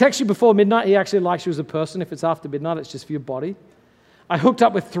 If he texts you before midnight, he actually likes you as a person. If it's after midnight, it's just for your body. I hooked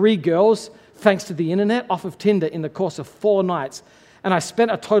up with 3 girls, thanks to the internet, off of Tinder in the course of 4 nights. And I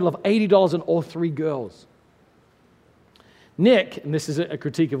spent a total of $80 on all 3 girls. Nick, and this is a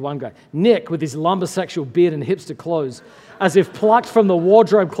critique of one guy, Nick, with his lumbersexual beard and hipster clothes, as if plucked from the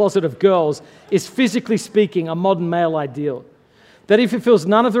wardrobe closet of girls, is physically speaking a modern male ideal. That he fulfills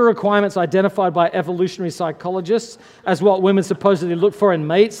none of the requirements identified by evolutionary psychologists as what women supposedly look for in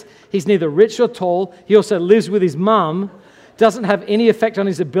mates. He's neither rich or tall. He also lives with his mum. Doesn't have any effect on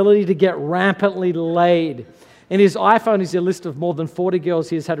his ability to get rampantly laid. In his iPhone is a list of more than 40 girls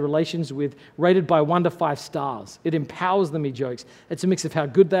he has had relations with, rated by 1 to 5 stars. It empowers them, he jokes. It's a mix of how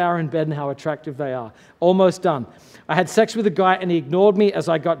good they are in bed and how attractive they are. Almost done. I had sex with a guy and he ignored me as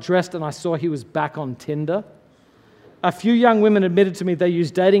I got dressed and I saw he was back on Tinder. A few young women admitted to me they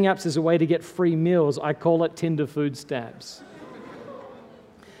use dating apps as a way to get free meals. I call it Tinder food stamps.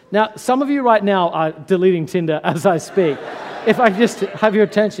 Now, some of you right now are deleting Tinder as I speak. If I just have your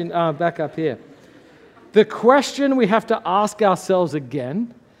attention back up here. The question we have to ask ourselves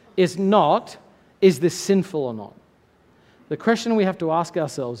again is not, is this sinful or not? The question we have to ask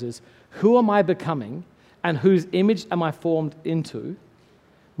ourselves is, who am I becoming and whose image am I formed into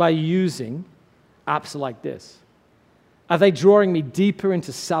by using apps like this? Are they drawing me deeper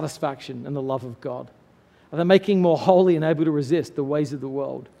into satisfaction and the love of God? Are they making me more holy and able to resist the ways of the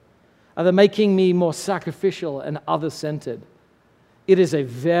world? Are they making me more sacrificial and other-centered? It is a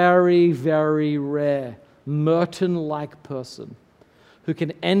very, very rare Merton-like person who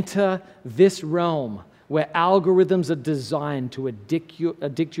can enter this realm where algorithms are designed to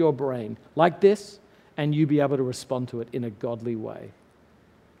addict your brain like this and you be able to respond to it in a godly way.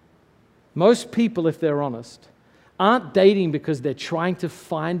 Most people, if they're honest, aren't dating because they're trying to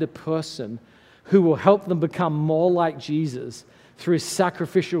find a person who will help them become more like Jesus through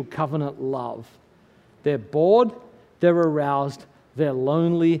sacrificial covenant love. They're bored, they're aroused, they're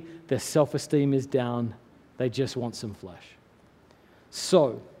lonely, their self-esteem is down, they just want some flesh.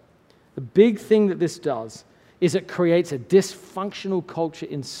 So, the big thing that this does is it creates a dysfunctional culture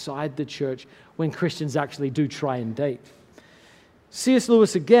inside the church when Christians actually do try and date. C.S.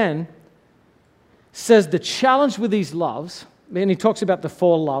 Lewis again says the challenge with these loves, and he talks about the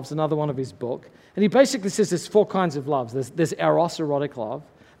 4 loves, another one of his book, and he basically says there's 4 kinds of loves. There's eros, erotic love.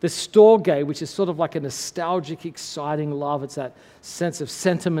 There's storge, which is sort of like a nostalgic, exciting love. It's that sense of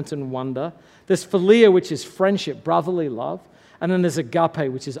sentiment and wonder. There's philia, which is friendship, brotherly love. And then there's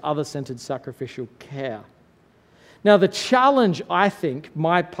agape, which is other-centered sacrificial care. Now, the challenge, I think,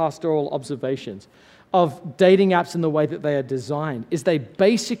 my pastoral observations of dating apps in the way that they are designed is they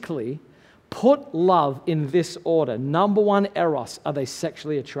basically put love in this order. Number 1, eros. Are they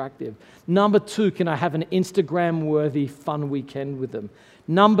sexually attractive? Number 2, can I have an Instagram-worthy fun weekend with them?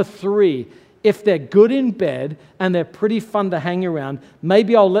 Number 3, if they're good in bed and they're pretty fun to hang around,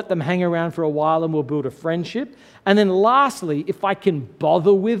 maybe I'll let them hang around for a while and we'll build a friendship. And then lastly, if I can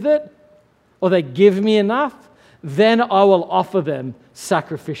bother with it or they give me enough, then I will offer them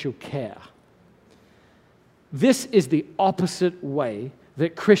sacrificial care. This is the opposite way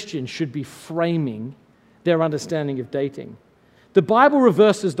that Christians should be framing their understanding of dating. The Bible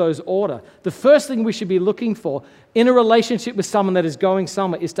reverses those order. The first thing we should be looking for in a relationship with someone that is going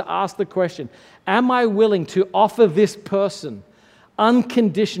somewhere is to ask the question, am I willing to offer this person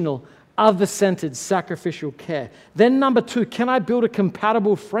unconditional, other-centered, sacrificial care? Then number 2, can I build a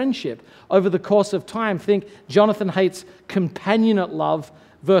compatible friendship over the course of time? Think Jonathan Haidt's companionate love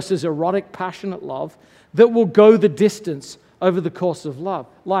versus erotic, passionate love that will go the distance over the course of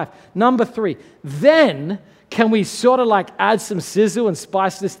life. Number 3, then can we sort of like add some sizzle and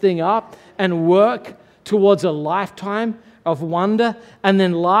spice this thing up and work towards a lifetime of wonder? And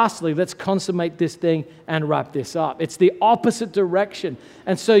then lastly, let's consummate this thing and wrap this up. It's the opposite direction.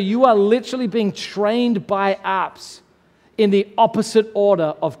 And so you are literally being trained by apps in the opposite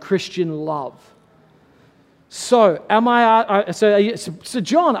order of Christian love. So,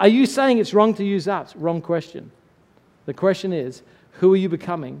 John, are you saying it's wrong to use apps? Wrong question. The question is, who are you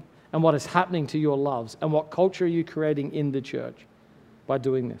becoming and what is happening to your loves and what culture are you creating in the church by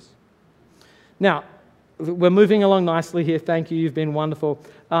doing this? Now, we're moving along nicely here. Thank you. You've been wonderful.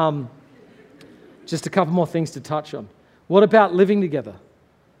 Just a couple more things to touch on. What about living together?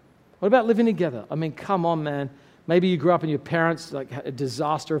 What about living together? I mean, come on, man. Maybe you grew up and your parents like had a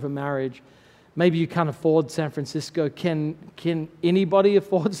disaster of a marriage. Maybe you can't afford San Francisco. Can anybody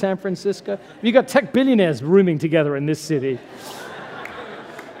afford San Francisco? You've got tech billionaires rooming together in this city.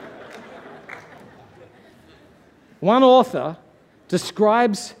 One author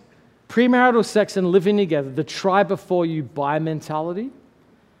describes premarital sex and living together, the try before you buy mentality.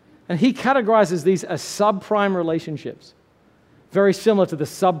 And he categorizes these as subprime relationships, very similar to the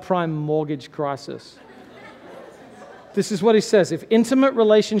subprime mortgage crisis. This is what he says. If intimate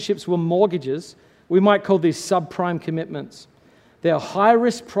relationships were mortgages, we might call these subprime commitments. They are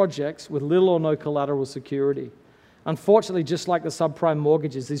high-risk projects with little or no collateral security. Unfortunately, just like the subprime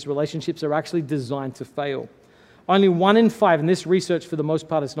mortgages, these relationships are actually designed to fail. Only 1 in 5, and this research for the most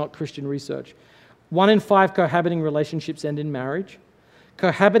part is not Christian research, 1 in 5 cohabiting relationships end in marriage.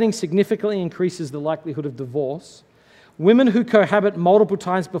 Cohabiting significantly increases the likelihood of divorce. Women who cohabit multiple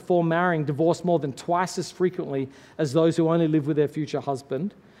times before marrying divorce more than twice as frequently as those who only live with their future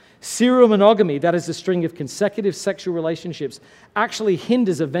husband. Serial monogamy, that is a string of consecutive sexual relationships, actually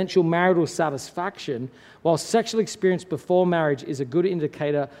hinders eventual marital satisfaction, while sexual experience before marriage is a good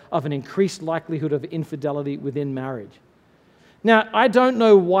indicator of an increased likelihood of infidelity within marriage. Now, I don't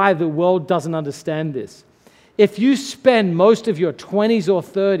know why the world doesn't understand this. If you spend most of your 20s or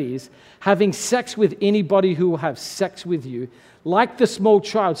 30s having sex with anybody who will have sex with you, like the small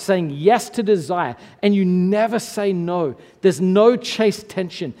child saying yes to desire, and you never say no, there's no chaste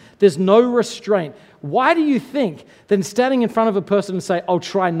tension, there's no restraint, why do you think that standing in front of a person and say, I'll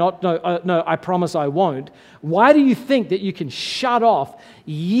try not, no, I promise I won't, why do you think that you can shut off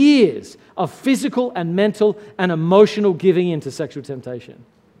years of physical and mental and emotional giving into sexual temptation?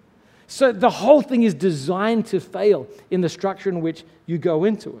 So the whole thing is designed to fail in the structure in which you go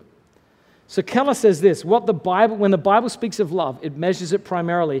into it. So Keller says this, when the Bible speaks of love, it measures it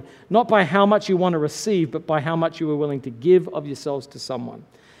primarily not by how much you want to receive, but by how much you are willing to give of yourselves to someone.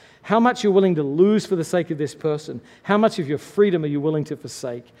 How much you're willing to lose for the sake of this person? How much of your freedom are you willing to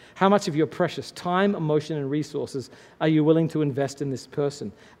forsake? How much of your precious time, emotion, and resources are you willing to invest in this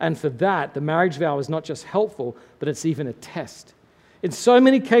person? And for that, the marriage vow is not just helpful, but it's even a test. In so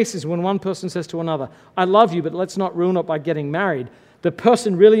many cases, when one person says to another, I love you, but let's not ruin it by getting married, the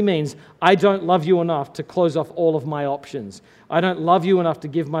person really means, I don't love you enough to close off all of my options. I don't love you enough to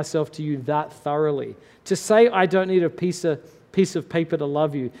give myself to you that thoroughly. To say I don't need a piece of paper to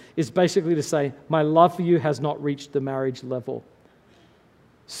love you is basically to say my love for you has not reached the marriage level.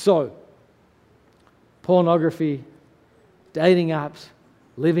 So, pornography, dating apps,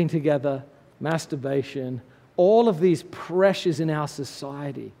 living together, masturbation, all of these pressures in our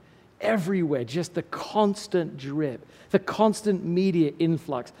society, everywhere, just the constant drip, the constant media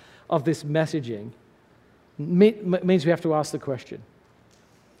influx of this messaging means we have to ask the question.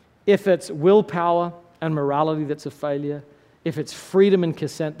 If it's willpower and morality that's a failure, if it's freedom and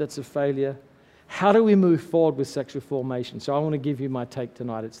consent that's a failure, how do we move forward with sexual formation? So I want to give you my take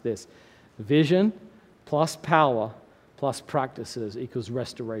tonight. It's this: vision plus power plus practices equals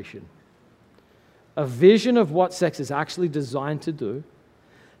restoration. A vision of what sex is actually designed to do,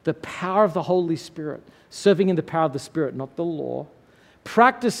 the power of the Holy Spirit, serving in the power of the Spirit, not the law,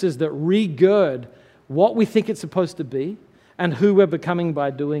 practices that regird what we think it's supposed to be and who we're becoming by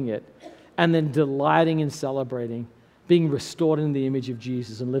doing it, and then delighting and celebrating, being restored in the image of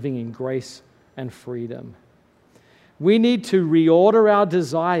Jesus and living in grace and freedom. We need to reorder our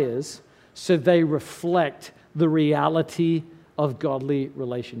desires so they reflect the reality of godly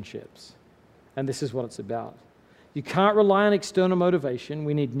relationships. And this is what it's about. You can't rely on external motivation.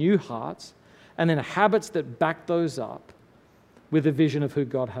 We need new hearts and then habits that back those up with a vision of who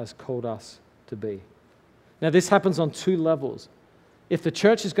God has called us to be. Now, this happens on two levels. If the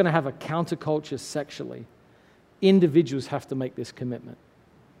church is going to have a counterculture sexually, individuals have to make this commitment.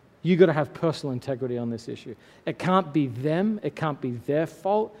 You've got to have personal integrity on this issue. It can't be them. It can't be their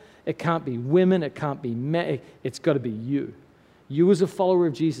fault. It can't be women. It can't be men. It's got to be you. You as a follower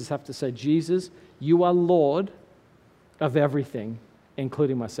of Jesus have to say, Jesus, you are Lord of everything,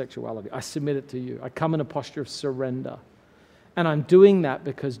 including my sexuality. I submit it to you. I come in a posture of surrender. And I'm doing that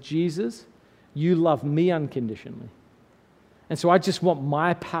because, Jesus, you love me unconditionally. And so I just want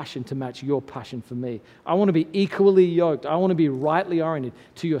my passion to match your passion for me. I want to be equally yoked. I want to be rightly oriented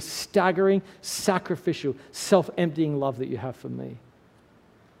to your staggering, sacrificial, self-emptying love that you have for me.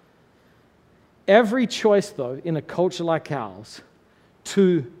 Every choice, though, in a culture like ours,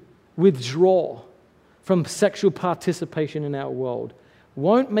 to withdraw from sexual participation in our world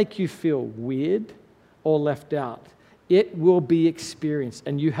won't make you feel weird or left out. It will be experienced,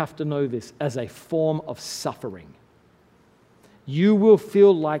 and you have to know this, as a form of suffering. You will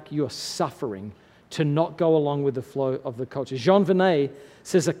feel like you're suffering to not go along with the flow of the culture. Jean Vanier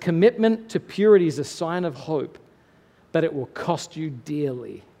says a commitment to purity is a sign of hope, but it will cost you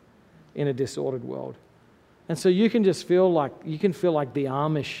dearly in a disordered world. And so you can just feel like, the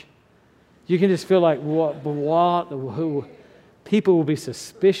Amish. You can just feel like, who? People will be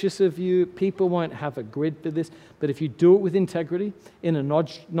suspicious of you. People won't have a grid for this. But if you do it with integrity, in a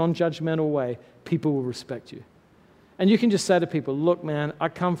non-judgmental way, people will respect you. And you can just say to people, look, man, I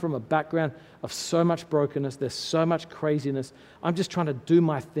come from a background of so much brokenness. There's so much craziness. I'm just trying to do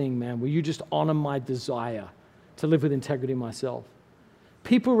my thing, man. Will you just honor my desire to live with integrity myself?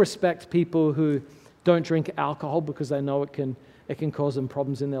 People respect people who don't drink alcohol because they know it can cause them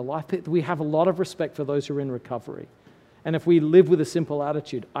problems in their life. We have a lot of respect for those who are in recovery. And if we live with a simple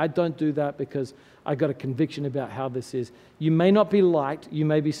attitude, I don't do that because I got a conviction about how this is. You may not be liked, you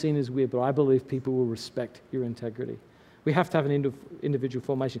may be seen as weird, but I believe people will respect your integrity. We have to have an individual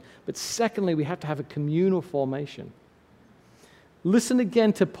formation. But secondly, we have to have a communal formation. Listen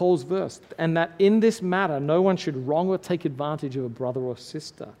again to Paul's verse, and that in this matter, no one should wrong or take advantage of a brother or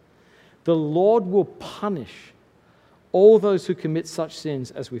sister. The Lord will punish all those who commit such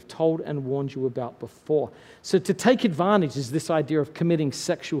sins, as we've told and warned you about before. So to take advantage is this idea of committing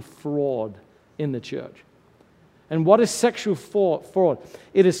sexual fraud in the church. And what is sexual fraud?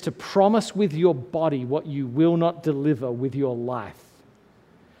 It is to promise with your body what you will not deliver with your life.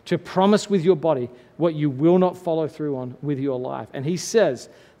 To promise with your body what you will not follow through on with your life. And he says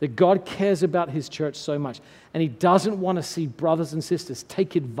that God cares about his church so much, and he doesn't want to see brothers and sisters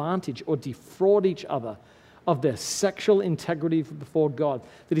take advantage or defraud each other of their sexual integrity before God,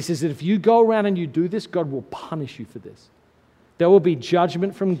 that he says that if you go around and you do this, God will punish you for this. There will be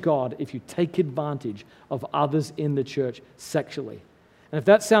judgment from God if you take advantage of others in the church sexually. And if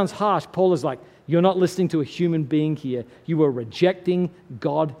that sounds harsh, Paul is like, you're not listening to a human being here. You are rejecting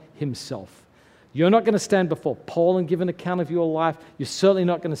God himself. You're not going to stand before Paul and give an account of your life. You're certainly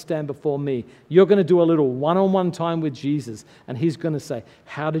not going to stand before me. You're going to do a little one-on-one time with Jesus, and he's going to say,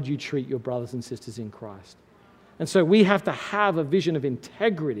 how did you treat your brothers and sisters in Christ? And so we have to have a vision of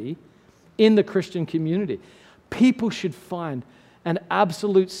integrity in the Christian community. People should find an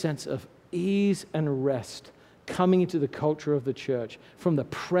absolute sense of ease and rest coming into the culture of the church from the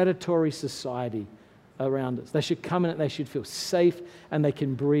predatory society around us. They should come in and they should feel safe and they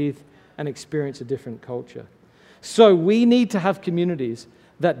can breathe and experience a different culture. So we need to have communities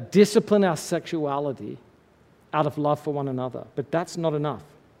that discipline our sexuality out of love for one another. But that's not enough.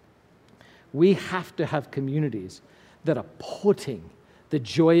 We have to have communities that are putting the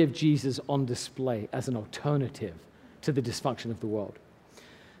joy of Jesus on display as an alternative to the dysfunction of the world.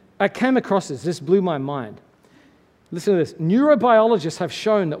 I came across this blew my mind. Listen to this. Neurobiologists have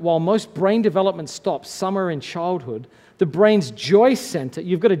shown that while most brain development stops somewhere in childhood, the brain's joy center,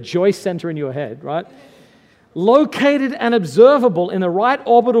 you've got a joy center in your head, right? Located and observable in the right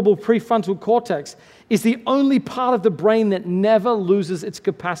orbital prefrontal cortex, is the only part of the brain that never loses its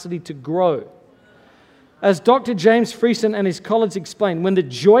capacity to grow. As Dr. James Friesen and his colleagues explain, when the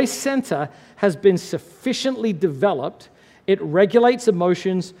joy center has been sufficiently developed, it regulates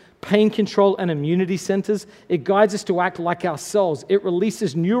emotions, pain control, and immunity centers. It guides us to act like ourselves. It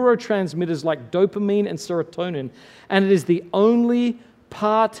releases neurotransmitters like dopamine and serotonin, and it is the only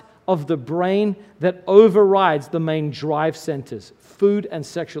part of the brain that overrides the main drive centers, food and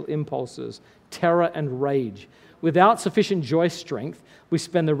sexual impulses, terror and rage. Without sufficient joy strength, we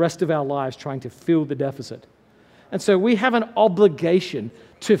spend the rest of our lives trying to fill the deficit. And so we have an obligation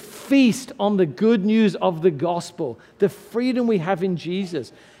to feast on the good news of the gospel, the freedom we have in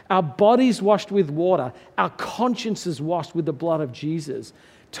Jesus. Our bodies washed with water, our consciences washed with the blood of Jesus.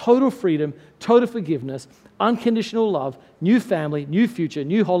 Total freedom, total forgiveness, unconditional love, new family, new future,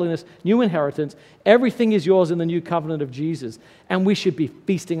 new holiness, new inheritance. Everything is yours in the new covenant of Jesus. And we should be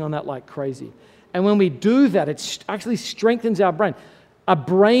feasting on that like crazy. And when we do that, it actually strengthens our brain. A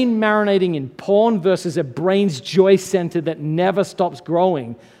brain marinating in porn versus a brain's joy center that never stops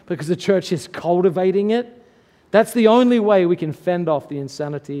growing because the church is cultivating it. That's the only way we can fend off the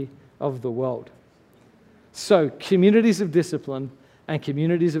insanity of the world. So, communities of discipline and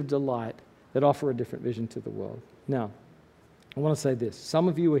communities of delight that offer a different vision to the world. Now, I want to say this. Some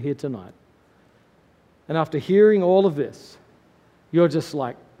of you are here tonight, and after hearing all of this, you're just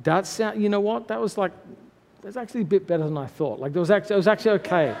like, you know what? That's actually a bit better than I thought. Like, it was actually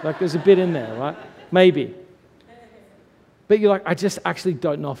okay. Like, there's a bit in there, right? Maybe. But you're like, I just actually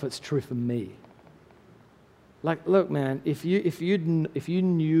don't know if it's true for me. Like, look, man, if you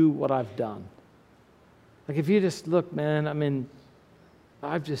knew what I've done, like, if you just, look, man, I mean,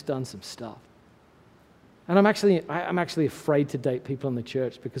 I've just done some stuff. And I'm actually afraid to date people in the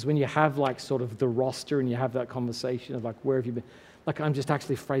church, because when you have, like, sort of the roster and you have that conversation of, like, where have you been? Like, I'm just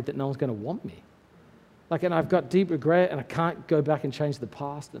actually afraid that no one's going to want me. Like, and I've got deep regret, and I can't go back and change the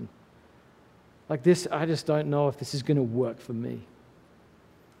past. And like this, I just don't know if this is going to work for me.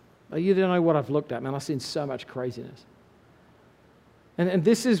 Like, you don't know what I've looked at, man. I've seen so much craziness. And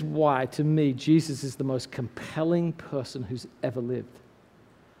this is why, to me, Jesus is the most compelling person who's ever lived.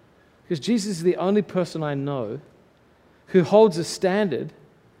 Because Jesus is the only person I know who holds a standard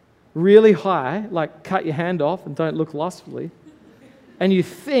really high, like cut your hand off and don't look lustfully. And you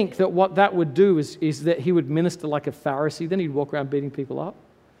think that what that would do is that he would minister like a Pharisee, then he'd walk around beating people up.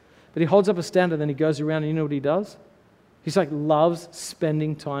 But he holds up a standard, then he goes around, and you know what he does? He's like loves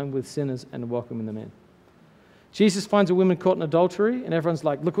spending time with sinners and welcoming them in. Jesus finds a woman caught in adultery, and everyone's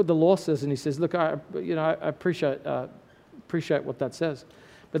like, look what the law says. And he says, look, I appreciate what that says.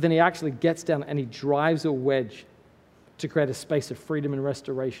 But then he actually gets down and he drives a wedge to create a space of freedom and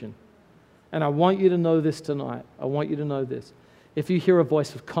restoration. And I want you to know this tonight. I want you to know this. If you hear a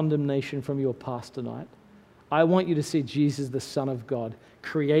voice of condemnation from your past tonight, I want you to see Jesus, the Son of God,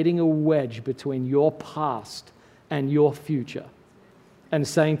 creating a wedge between your past and your future and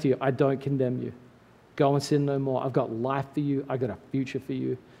saying to you, I don't condemn you. Go and sin no more. I've got life for you. I've got a future for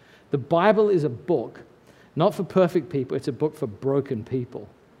you. The Bible is a book, not for perfect people. It's a book for broken people.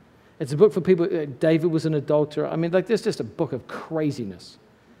 It's a book for people. David was an adulterer. I mean, like, there's just a book of craziness.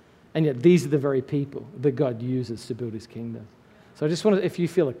 And yet these are the very people that God uses to build his kingdom. So I just want to, if you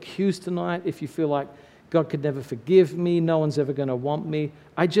feel accused tonight, if you feel like God could never forgive me, no one's ever going to want me,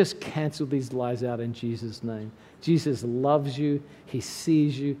 I just cancel these lies out in Jesus' name. Jesus loves you. He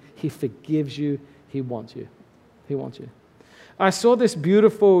sees you. He forgives you. He wants you. He wants you. I saw this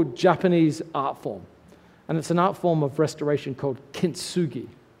beautiful Japanese art form, and it's an art form of restoration called kintsugi.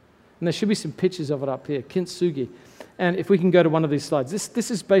 And there should be some pictures of it up here, kintsugi. And if we can go to one of these slides,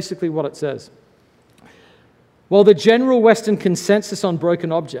 this is basically what it says. While the general Western consensus on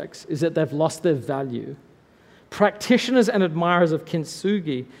broken objects is that they've lost their value, practitioners and admirers of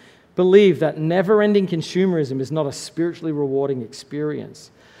kintsugi believe that never-ending consumerism is not a spiritually rewarding experience.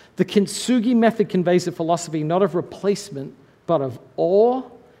 The kintsugi method conveys a philosophy not of replacement, but of awe,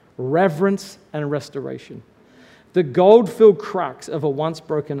 reverence, and restoration. The gold-filled cracks of a once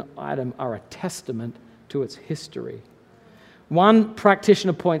broken item are a testament to its history. One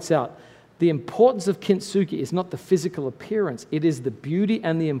practitioner points out, the importance of kintsugi is not the physical appearance, it is the beauty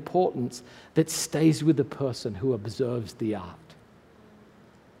and the importance that stays with the person who observes the art.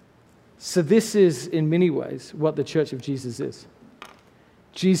 So this is, in many ways, what the Church of Jesus is.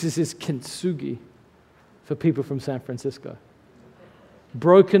 Jesus is kintsugi for people from San Francisco.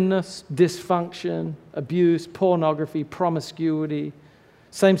 Brokenness, dysfunction, abuse, pornography, promiscuity,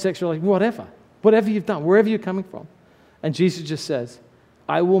 same-sex relations, whatever you've done, wherever you're coming from. And Jesus just says,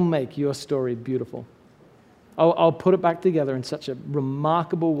 I will make your story beautiful. I'll put it back together in such a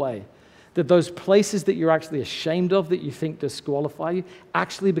remarkable way that those places that you're actually ashamed of, that you think disqualify you,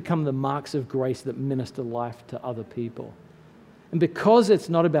 actually become the marks of grace that minister life to other people. And because it's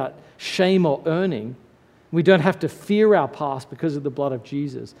not about shame or earning, we don't have to fear our past because of the blood of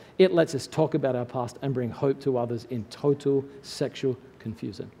Jesus. It lets us talk about our past and bring hope to others in total sexual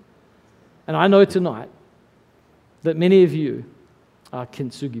confusion. And I know tonight that many of you are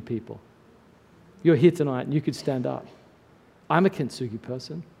kintsugi people. You're here tonight and you could stand up. I'm a kintsugi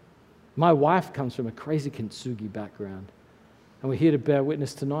person. My wife comes from a crazy kintsugi background. And we're here to bear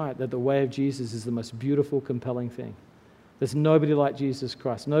witness tonight that the way of Jesus is the most beautiful, compelling thing. There's nobody like Jesus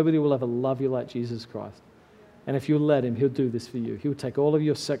Christ. Nobody will ever love you like Jesus Christ. And if you let him, he'll do this for you. He'll take all of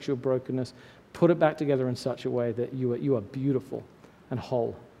your sexual brokenness, put it back together in such a way that you are beautiful and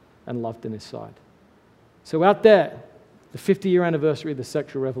whole and loved in his sight. So out there, the 50-year anniversary of the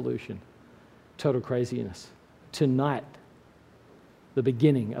sexual revolution, total craziness. Tonight, the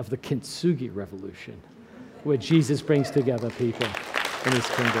beginning of the kintsugi revolution, where Jesus brings together people in his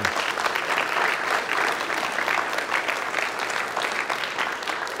kingdom.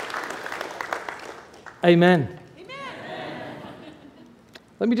 Amen. Amen.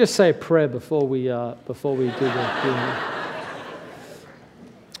 Let me just say a prayer before we do the.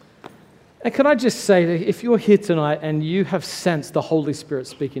 And can I just say that if you're here tonight and you have sensed the Holy Spirit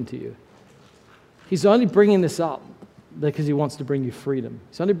speaking to you, he's only bringing this up because he wants to bring you freedom.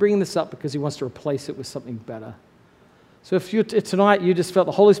 He's only bringing this up because he wants to replace it with something better. So if tonight you just felt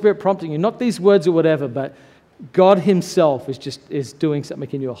the Holy Spirit prompting you, not these words or whatever, but God himself is doing something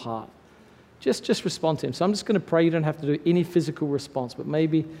in your heart, just respond to him. So I'm just going to pray. You don't have to do any physical response, but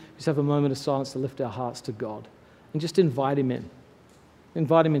maybe just have a moment of silence to lift our hearts to God and just invite him in.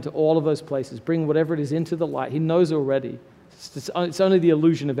 Invite him into all of those places. Bring whatever it is into the light. He knows already. It's only the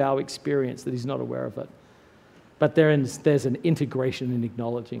illusion of our experience that he's not aware of it. But there's an integration in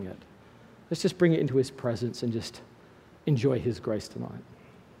acknowledging it. Let's just bring it into his presence and just enjoy his grace tonight.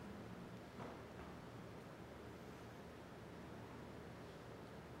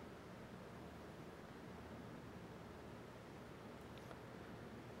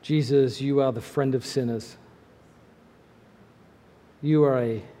 Jesus, you are the friend of sinners. You are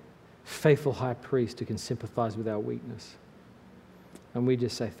a faithful high priest who can sympathize with our weakness. And we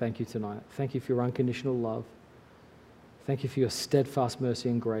just say thank you tonight. Thank you for your unconditional love. Thank you for your steadfast mercy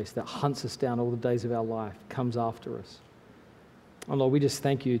and grace that hunts us down all the days of our life, comes after us. And Lord, we just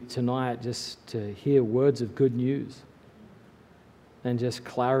thank you tonight just to hear words of good news and just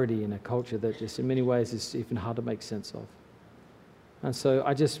clarity in a culture that just in many ways is even hard to make sense of. And so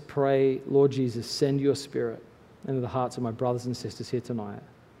I just pray, Lord Jesus, send your Spirit into the hearts of my brothers and sisters here tonight.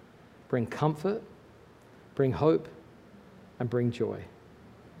 Bring comfort, bring hope, and bring joy.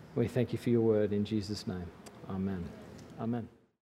 We thank you for your word in Jesus' name. Amen. Amen.